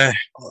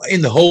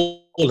 in the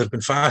whole, have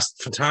been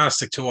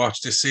fantastic to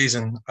watch this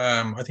season.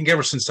 I think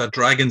ever since that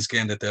Dragons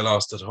game that they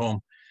lost at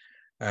home,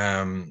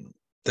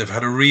 they've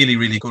had a really,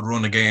 really good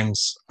run of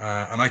games,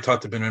 and I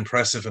thought they've been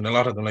impressive in a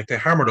lot of them. Like, they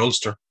hammered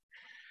Ulster.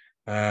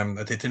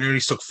 They nearly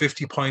stuck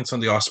 50 points on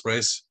the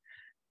Ospreys.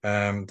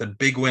 The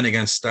big win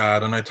against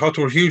Stad, and I thought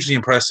they were hugely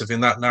impressive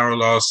in that narrow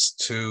loss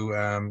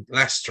to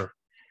Leicester,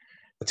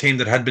 a team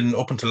that had been,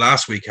 up until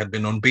last week, had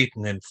been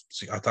unbeaten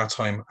at that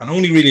time, and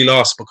only really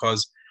lost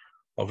because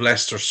of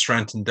Leicester's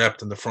strength and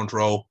depth in the front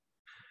row,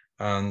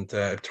 and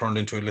it turned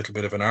into a little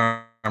bit of an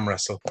arm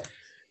wrestle.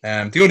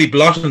 The only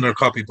blot in their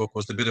copybook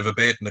was the bit of a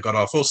bait and they got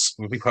off us.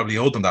 We probably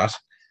owed them that.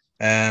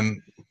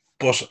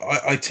 But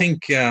I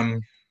think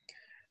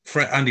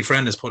Andy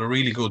Friend has put a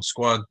really good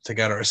squad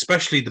together,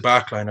 especially the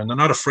backline, and they're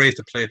not afraid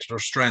to play to their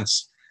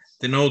strengths.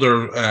 They know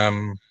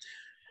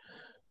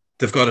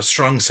they've got a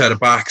strong set of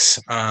backs,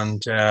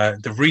 and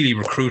they've really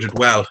recruited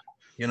well.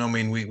 You know, I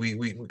mean,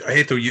 I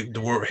hate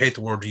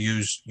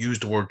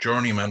the word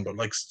journeyman, but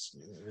like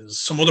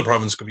some other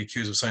province could be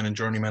accused of signing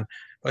journeyman.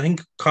 I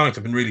think Connacht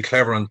have been really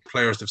clever on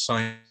players they've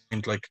signed.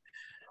 Like,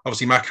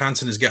 obviously, Mac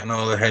Hansen is getting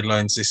all the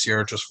headlines this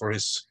year just for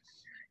his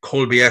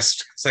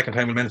Colby-esque, second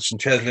time we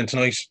mentioned Cheslin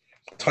tonight,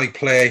 type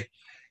play.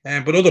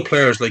 But other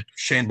players like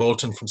Shane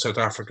Bolton from South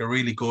Africa,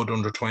 really good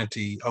under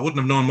 20. I wouldn't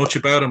have known much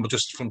about him, but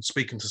just from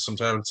speaking to some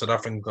South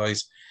African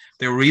guys,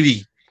 they were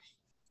really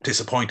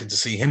disappointed to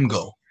see him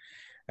go.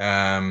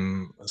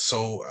 And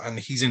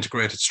he's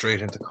integrated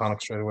straight into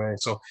Connacht straight away.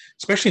 So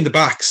especially in the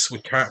backs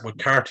with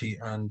Carty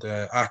and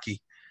Aki.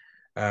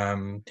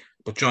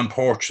 But John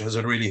Porch has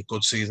a really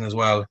good season as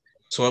well.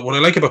 So what I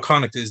like about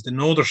Connacht is they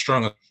know they're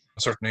strong in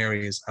certain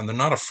areas, and they're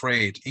not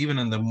afraid, even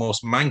in the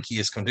most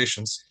mankiest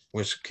conditions,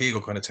 which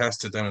Keego kind of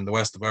tested down in the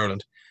west of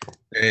Ireland.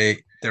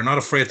 They're not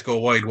afraid to go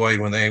wide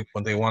when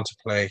they want to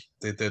play.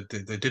 They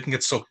didn't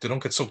get sucked. They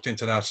don't get sucked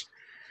into that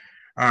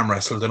arm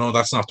wrestle. They know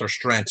that's not their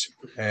strength.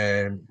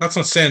 That's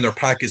not saying their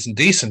pack isn't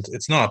decent.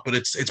 It's not, but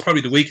it's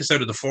probably the weakest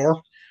out of the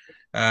four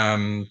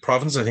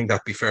provinces. I think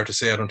that'd be fair to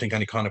say. I don't think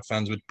any Connacht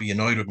fans would be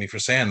annoyed with me for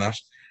saying that.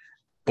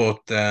 But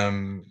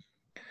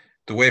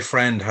the way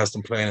Friend has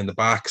them playing in the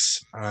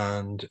backs,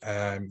 and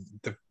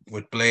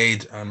with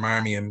Blade and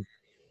Marmion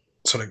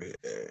sort of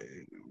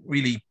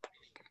really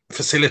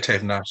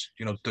facilitating that,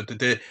 you know,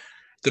 they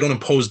don't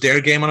impose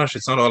their game on it.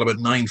 It's not all about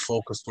 9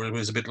 focused, where it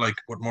was a bit like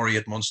with Murray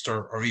at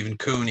Munster or even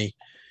Cooney.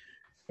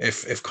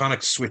 If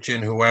Connacht switch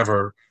in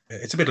whoever,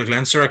 it's a bit like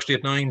Leinster actually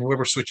at 9,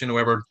 whoever switch in,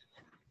 whoever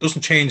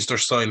doesn't change their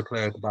style of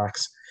play at the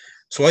backs.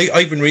 So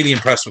I've been really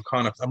impressed with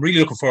Connacht. I'm really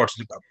looking forward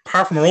to,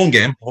 apart from our own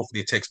game,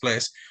 hopefully it takes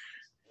place,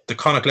 the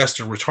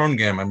Connacht-Leicester return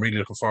game, I'm really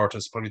looking forward to.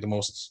 It's probably the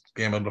most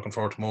game I'm looking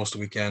forward to most of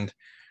the weekend.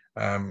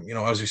 You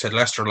know, as we said,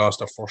 Leicester lost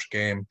their first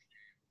game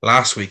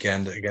last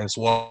weekend against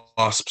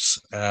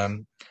Wasps.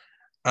 And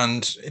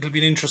it'll be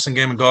an interesting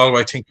game in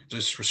Galway. I think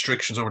there's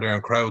restrictions over there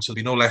on crowds. There'll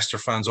be no Leicester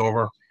fans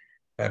over.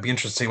 It'll be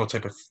interesting to see what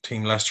type of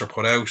team Leicester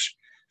put out.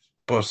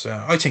 But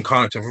I think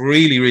Connacht have a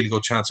really, really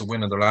good chance of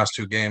winning their last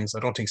 2 games. I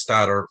don't think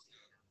Stade are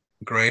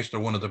great. They're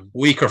one of the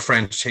weaker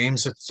French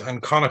teams.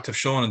 And Connacht have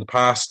shown in the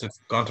past, they've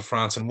gone to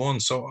France and won.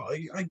 So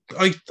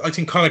I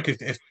think Connacht,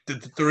 if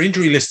their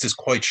injury list is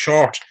quite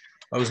short.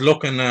 I was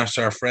looking at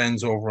our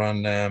friends over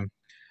on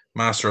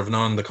Master of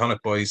None, the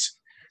Connacht boys,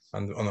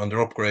 and on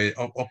their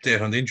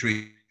update on the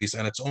injuries,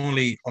 and it's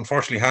only,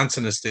 unfortunately,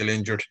 Hansen is still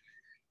injured,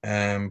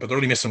 but they're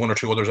only missing 1 or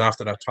 2 others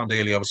after that. Tom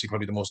Daly, obviously,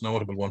 probably the most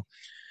notable one.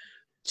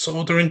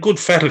 So they're in good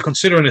fettle,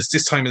 considering it's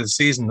this time of the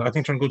season. I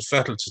think they're in good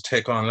fettle to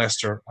take on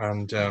Leicester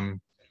and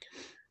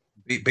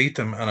beat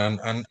them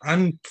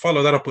and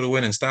follow that up with a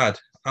win instead.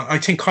 And I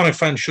think Connacht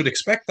fans should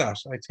expect that.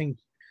 I think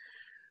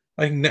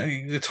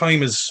the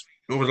time is,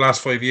 over the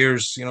last 5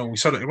 years, you know,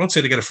 I won't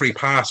say they get a free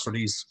pass for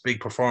these big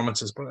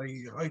performances, but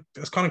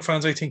as Connacht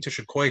fans, I think they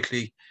should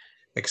quietly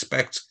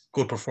expect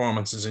good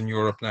performances in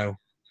Europe now.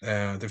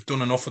 They've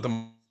done enough of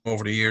them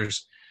over the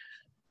years,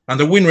 and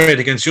the win rate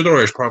against the other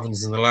Irish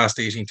provinces in the last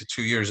 18 to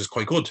 2 years is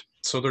quite good.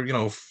 So they're, you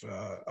know,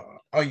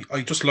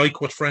 I just like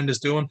what Friend is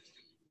doing,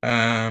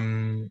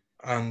 and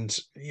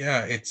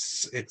yeah,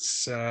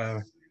 it's.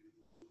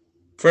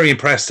 Very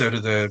impressed out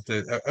of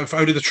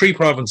the 3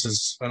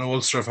 provinces. I know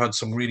Ulster have had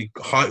some really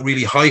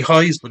high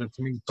highs, but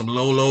for me, some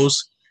low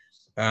lows.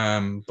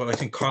 But I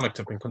think Connacht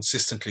have been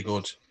consistently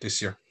good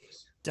this year.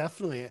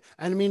 Definitely,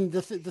 and I mean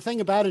the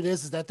thing about it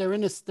is that they're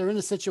in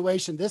a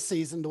situation this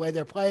season. The way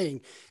they're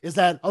playing is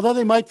that although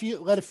they might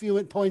let a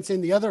few points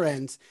in the other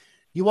end,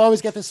 you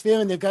always get this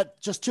feeling they've got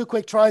just 2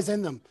 quick tries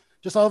in them.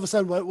 Just all of a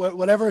sudden,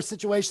 whatever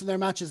situation their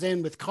match is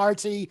in with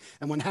Carty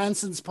and when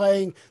Hansen's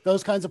playing,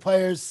 those kinds of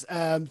players,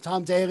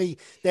 Tom Daly,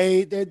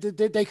 they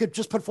could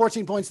just put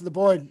 14 points on the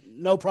board,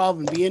 no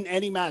problem, be in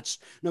any match,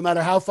 no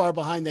matter how far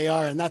behind they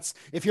are. And that's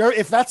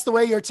if that's the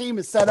way your team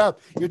is set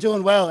up, you're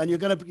doing well, and you're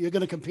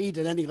gonna compete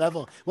at any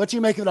level. What do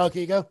you make of it all,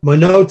 Keego? My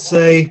notes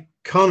say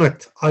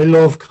Connacht. I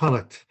love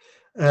Connacht.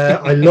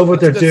 I love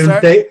what they're doing.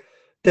 Start.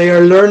 They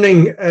are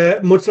learning,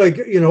 much like,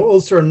 you know,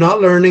 Ulster are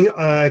not learning.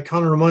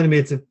 Conor reminded me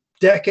it's a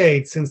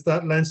decade since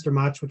that Leinster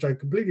match, which I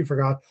completely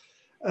forgot.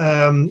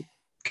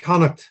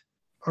 Connacht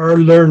are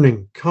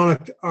learning.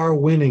 Connacht are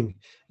winning.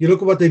 You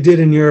look at what they did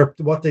in Europe,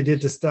 what they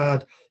did to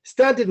Stade.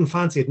 Stade didn't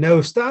fancy it. Now,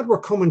 if Stade were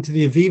coming to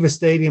the Aviva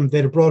Stadium,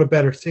 they'd have brought a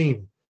better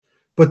team.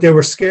 But they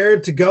were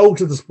scared to go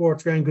to the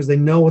sports ground because they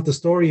know what the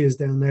story is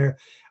down there.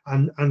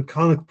 and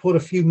Connacht put a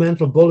few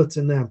mental bullets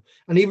in them.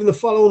 And even the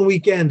following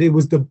weekend, it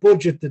was the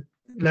budget that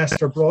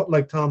Leicester brought,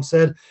 like Tom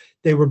said.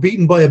 They were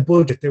beaten by a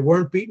budget. They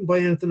weren't beaten by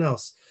anything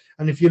else.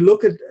 And if you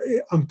look at,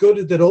 I'm good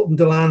at that Ultan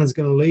Delan is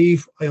going to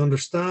leave. I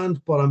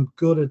understand, but I'm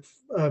good at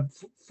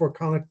for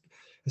Connacht,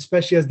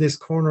 especially as this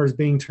corner is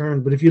being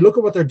turned. But if you look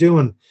at what they're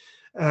doing,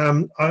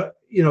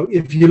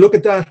 if you look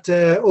at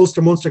that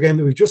Ulster Munster game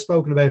that we've just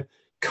spoken about,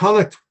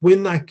 Connacht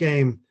win that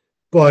game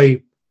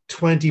by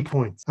 20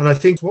 points. And I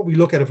think what we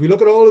look at, if we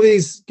look at all of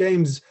these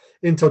games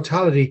in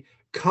totality,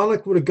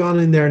 Connacht would have gone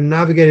in there and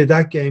navigated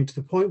that game to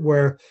the point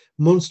where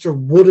Munster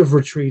would have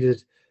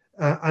retreated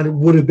and it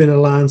would have been a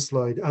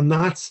landslide. And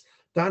that's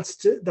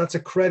a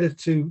credit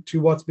to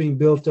what's being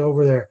built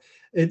over there.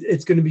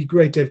 It's going to be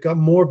great. They've got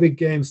more big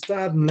games.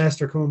 Stade and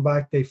Leicester coming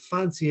back. They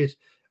fancy it.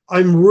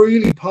 I'm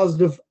really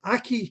positive.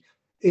 Aki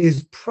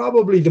is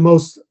probably the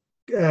most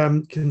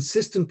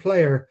consistent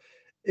player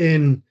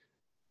in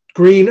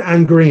green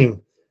and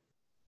green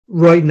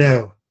right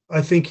now.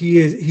 I think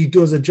he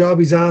does a job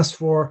he's asked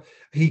for.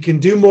 He can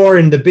do more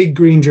in the big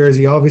green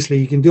jersey, obviously.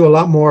 He can do a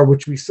lot more,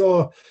 which we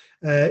saw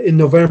in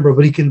November,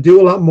 but he can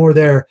do a lot more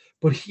there.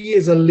 But he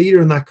is a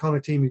leader in that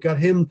Connacht team. You've got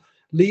him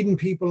leading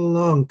people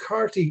along.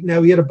 Carty,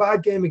 now he had a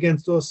bad game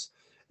against us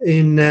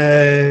in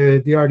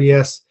the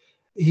RDS.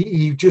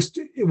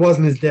 It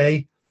wasn't his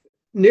day.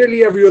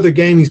 Nearly every other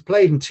game he's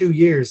played in 2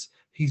 years,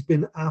 he's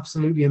been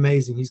absolutely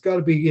amazing. He's got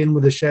to be in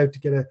with a shout to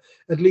get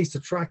at least a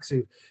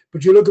tracksuit.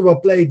 But you look at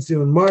what Blade's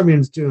doing,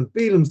 Marmion's doing,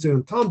 Beelam's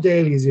doing, Tom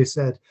Daly, as you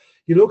said.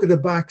 You look at the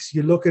backs.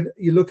 You look at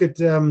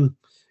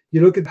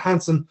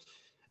Hansen.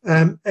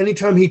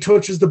 Anytime he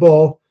touches the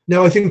ball.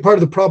 Now, I think part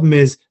of the problem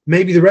is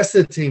maybe the rest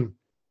of the team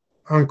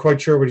aren't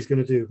quite sure what he's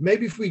going to do.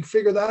 Maybe if we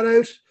figure that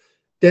out,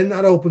 then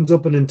that opens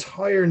up an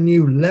entire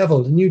new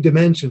level, a new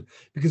dimension.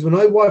 Because when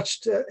I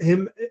watched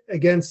him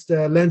against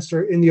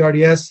Leinster in the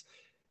RDS,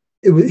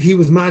 he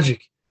was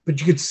magic. But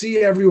you could see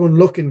everyone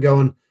looking,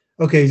 going,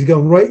 okay, is he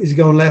going right? Is he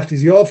going left?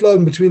 Is he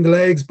offloading between the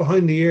legs,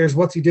 behind the ears?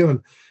 What's he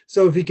doing?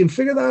 So if he can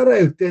figure that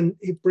out, then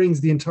it brings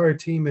the entire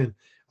team in.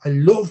 I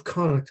love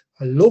Connacht.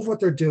 I love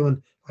what they're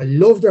doing. I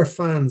love their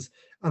fans.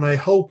 And I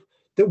hope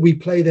that we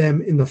play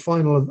them in the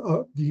final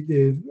of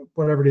the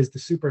whatever it is, the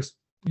super,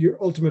 your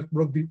ultimate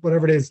rugby,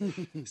 whatever it is,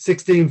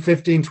 16,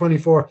 15,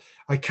 24.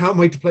 I can't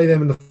wait to play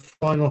them in the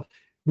final.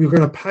 We're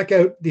going to pack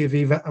out the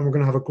Aviva and we're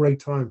going to have a great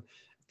time.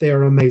 They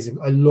are amazing.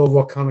 I love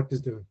what Connacht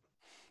is doing.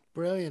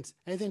 Brilliant.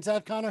 Anything to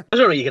add, Connor? I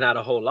don't know, you can add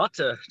a whole lot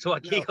to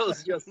what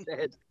Keego's just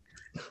said.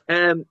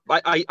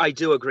 I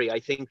do agree. I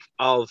think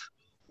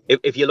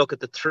if you look at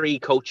the 3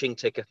 coaching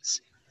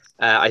tickets,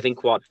 I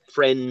think what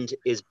Friend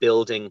is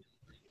building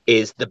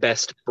is the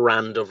best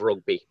brand of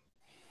rugby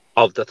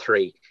of the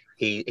 3.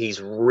 He's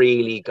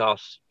really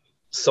got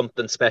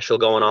something special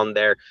going on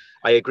there.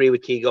 I agree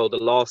with Keego. The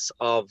loss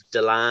of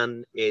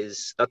Delan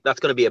that's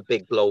going to be a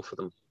big blow for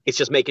them. It's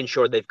just making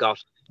sure they've got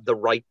the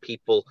right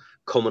people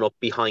coming up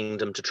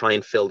behind him to try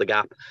and fill the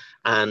gap.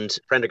 And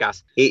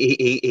Prendergast,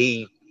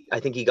 I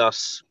think he got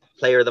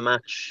player of the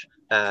match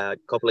a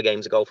couple of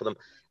games ago for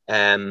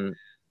them.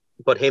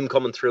 But him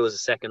coming through as a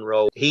second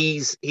row,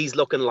 he's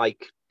looking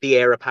like the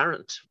heir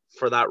apparent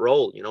for that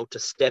role, to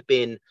step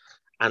in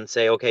and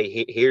say,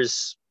 okay,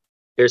 here's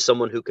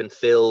someone who can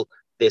fill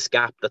this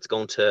gap that's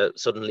going to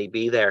suddenly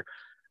be there.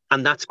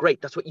 And that's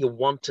great. That's what you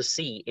want to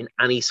see in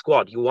any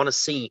squad. You want to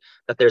see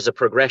that there's a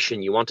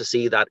progression. You want to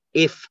see that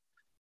if,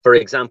 for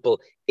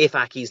example, if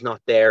Aki's not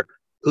there,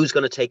 who's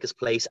going to take his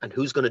place and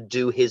who's going to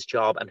do his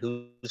job and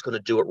who's going to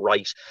do it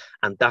right.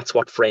 And that's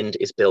what Friend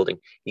is building.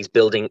 He's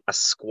building a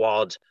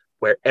squad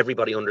where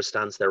everybody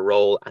understands their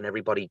role and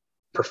everybody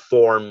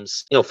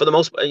performs, for the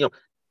most,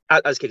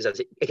 as Keegan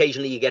says,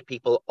 occasionally you get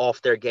people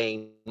off their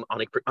game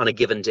on a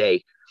given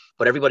day,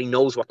 but everybody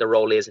knows what their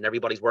role is and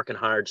everybody's working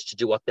hard to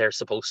do what they're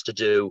supposed to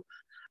do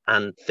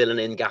and filling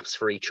in gaps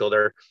for each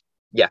other.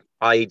 Yeah,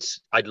 I'd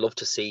love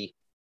to see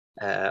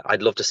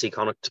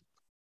Connacht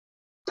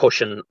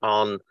pushing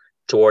on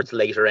towards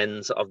later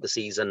ends of the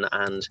season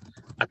and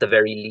at the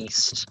very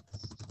least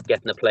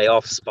getting a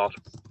playoff spot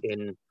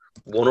in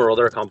one or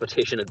other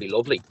competition. It'd be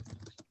lovely.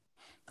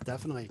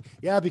 Definitely.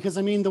 Yeah, because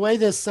I mean the way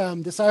this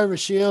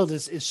Irish Shield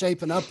is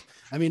shaping up,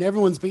 I mean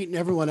everyone's beating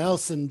everyone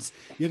else, and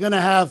you're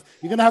gonna have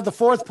the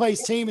 4th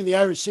place team in the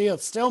Irish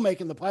Shield still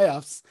making the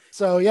playoffs.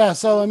 So yeah,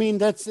 I mean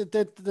there's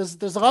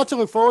a lot to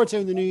look forward to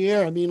in the new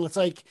year. I mean it's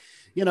like,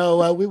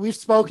 we've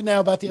spoken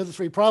now about the other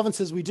 3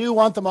 provinces. We do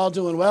want them all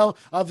doing well,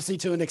 obviously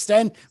to an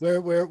extent.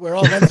 We're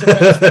all Leinster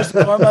fans first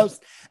and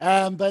foremost.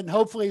 But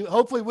hopefully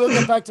we'll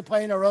get back to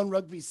playing our own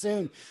rugby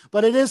soon.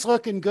 But it is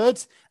looking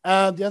good.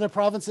 The other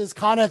provinces,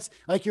 Connacht,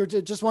 like you're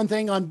just one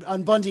thing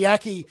on Bundy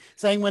Aki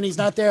saying when he's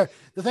not there.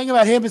 The thing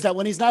about him is that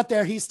when he's not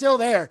there, he's still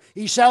there.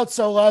 He shouts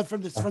so loud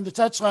from the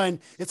touchline.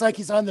 It's like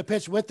he's on the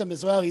pitch with them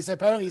as well. He's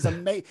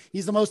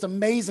the most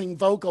amazing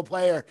vocal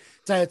player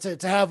to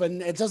have,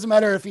 and it doesn't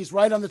matter if he's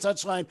right on the touchline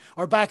touchline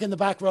or back in the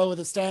back row of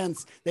the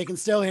stands, they can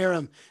still hear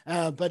him.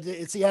 But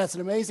it's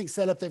an amazing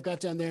setup they've got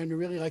down there, and you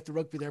really like the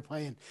rugby they're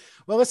playing.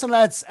 Well, listen,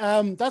 lads,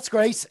 that's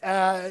great.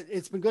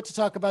 It's been good to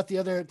talk about the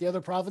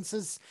other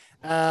provinces.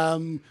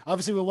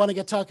 Obviously, we want to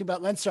get talking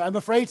about Leinster. I'm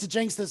afraid to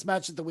jinx this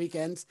match at the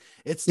weekend.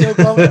 It's still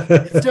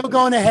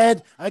going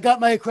ahead. I got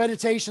my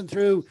accreditation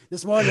through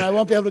this morning. I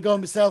won't be able to go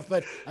myself,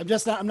 but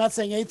I'm not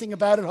saying anything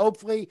about it.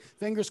 Hopefully,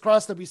 fingers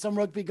crossed, there'll be some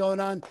rugby going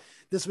on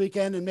this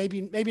weekend, and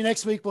maybe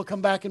next week we'll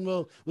come back and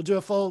we'll do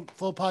a full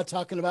pod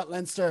talking about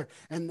Leinster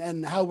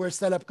and how we're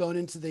set up going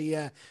into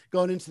the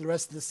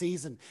rest of the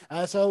season.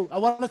 So I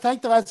want to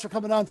thank the lads for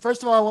coming on.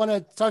 First of all, I want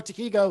to talk to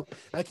Keego.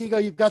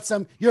 Keego, you've got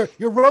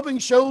you're rubbing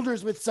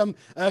shoulders with some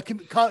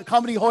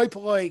comedy hoi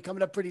polloi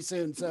coming up pretty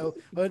soon. So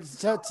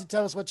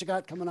tell us what you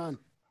got coming on.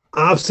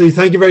 Absolutely,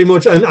 thank you very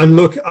much. And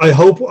look, I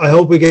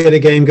hope we get a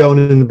game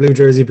going in the blue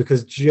jersey,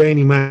 because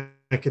Janie Mac,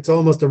 it's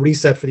almost a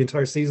reset for the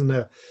entire season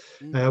now.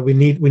 We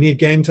need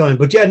game time.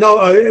 But yeah,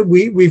 no,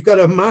 we've got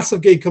a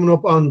massive gig coming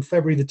up on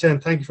February the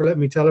 10th. Thank you for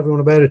letting me tell everyone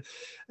about it.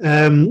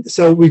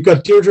 So we've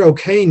got Deirdre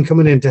O'Kane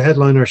coming in to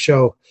headline our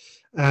show.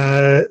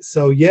 Blackmail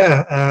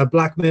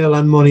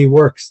and money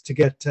works to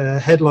get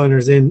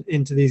headliners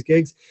into these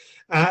gigs.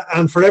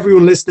 And for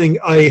everyone listening,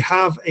 I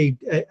have a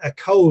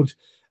code.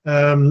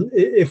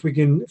 If we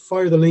can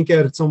fire the link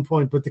out at some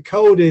point, but the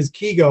code is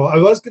Keego.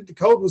 The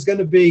code was going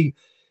to be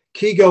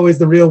Keego is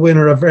the real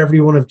winner of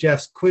every one of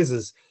Jeff's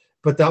quizzes,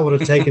 but that would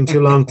have taken too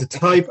long to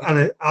type,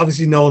 and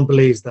obviously no one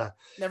believes that.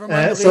 Never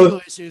mind the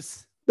legal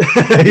issues.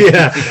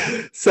 Yeah.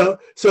 So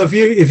if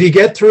you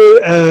get through,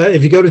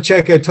 if you go to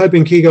checkout, type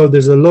in Keego,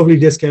 there's a lovely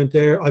discount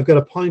there. I've got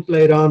a pint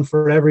laid on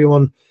for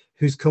everyone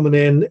who's coming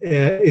in.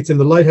 It's in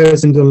the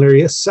Lighthouse in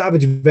Dunleary, a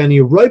savage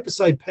venue right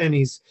beside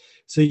Penny's,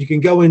 so you can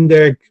go in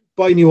there,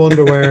 buy new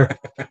underwear.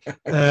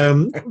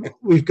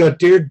 We've got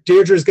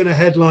Deirdre's going to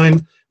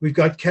headline. We've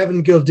got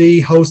Kevin Gildee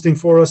hosting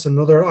for us,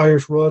 another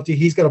Irish royalty.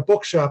 He's got a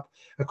bookshop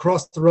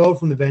across the road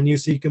from the venue,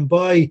 so you can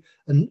buy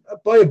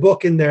a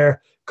book in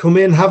there, come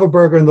in, have a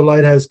burger in the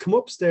Lighthouse, come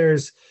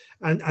upstairs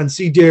and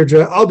see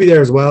Deirdre. I'll be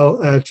there as well,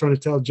 trying to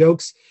tell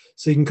jokes.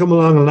 So you can come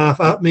along and laugh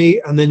at me,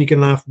 and then you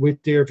can laugh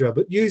with Deirdre.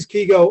 But use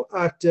Keego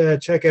at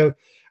checkout,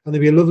 and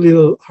there'll be a lovely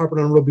little Harper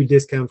on Rugby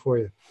discount for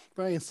you.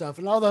 Brilliant stuff,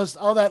 and all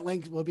that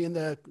link will be in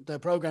the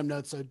program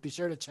notes, so be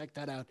sure to check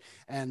that out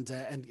and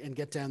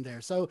get down there.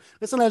 So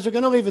listen, lads, we're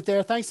going to leave it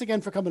there. Thanks again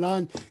for coming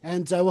on,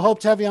 and we'll hope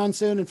to have you on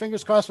soon, and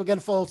fingers crossed we'll get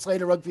a full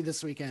slate of rugby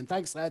this weekend.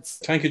 Thanks,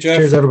 lads. Thank you, Jeff.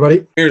 Cheers,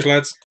 everybody. Cheers,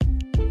 lads.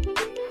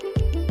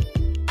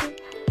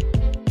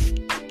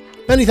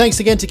 Many thanks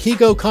again to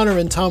Keego, Connor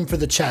and Tom for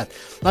the chat.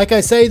 Like I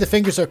say, the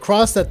fingers are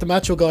crossed that the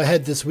match will go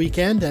ahead this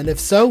weekend, and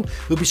if so,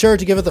 we'll be sure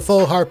to give it the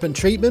full Harpin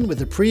treatment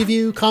with a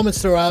preview,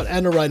 comments throughout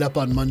and a write-up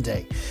on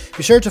Monday.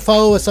 Be sure to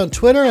follow us on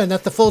Twitter, and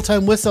at the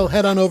Full-Time Whistle,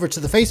 head on over to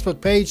the Facebook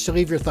page to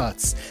leave your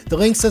thoughts. The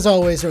links, as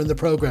always, are in the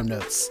program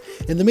notes.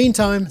 In the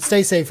meantime,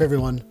 stay safe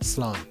everyone.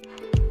 Slán.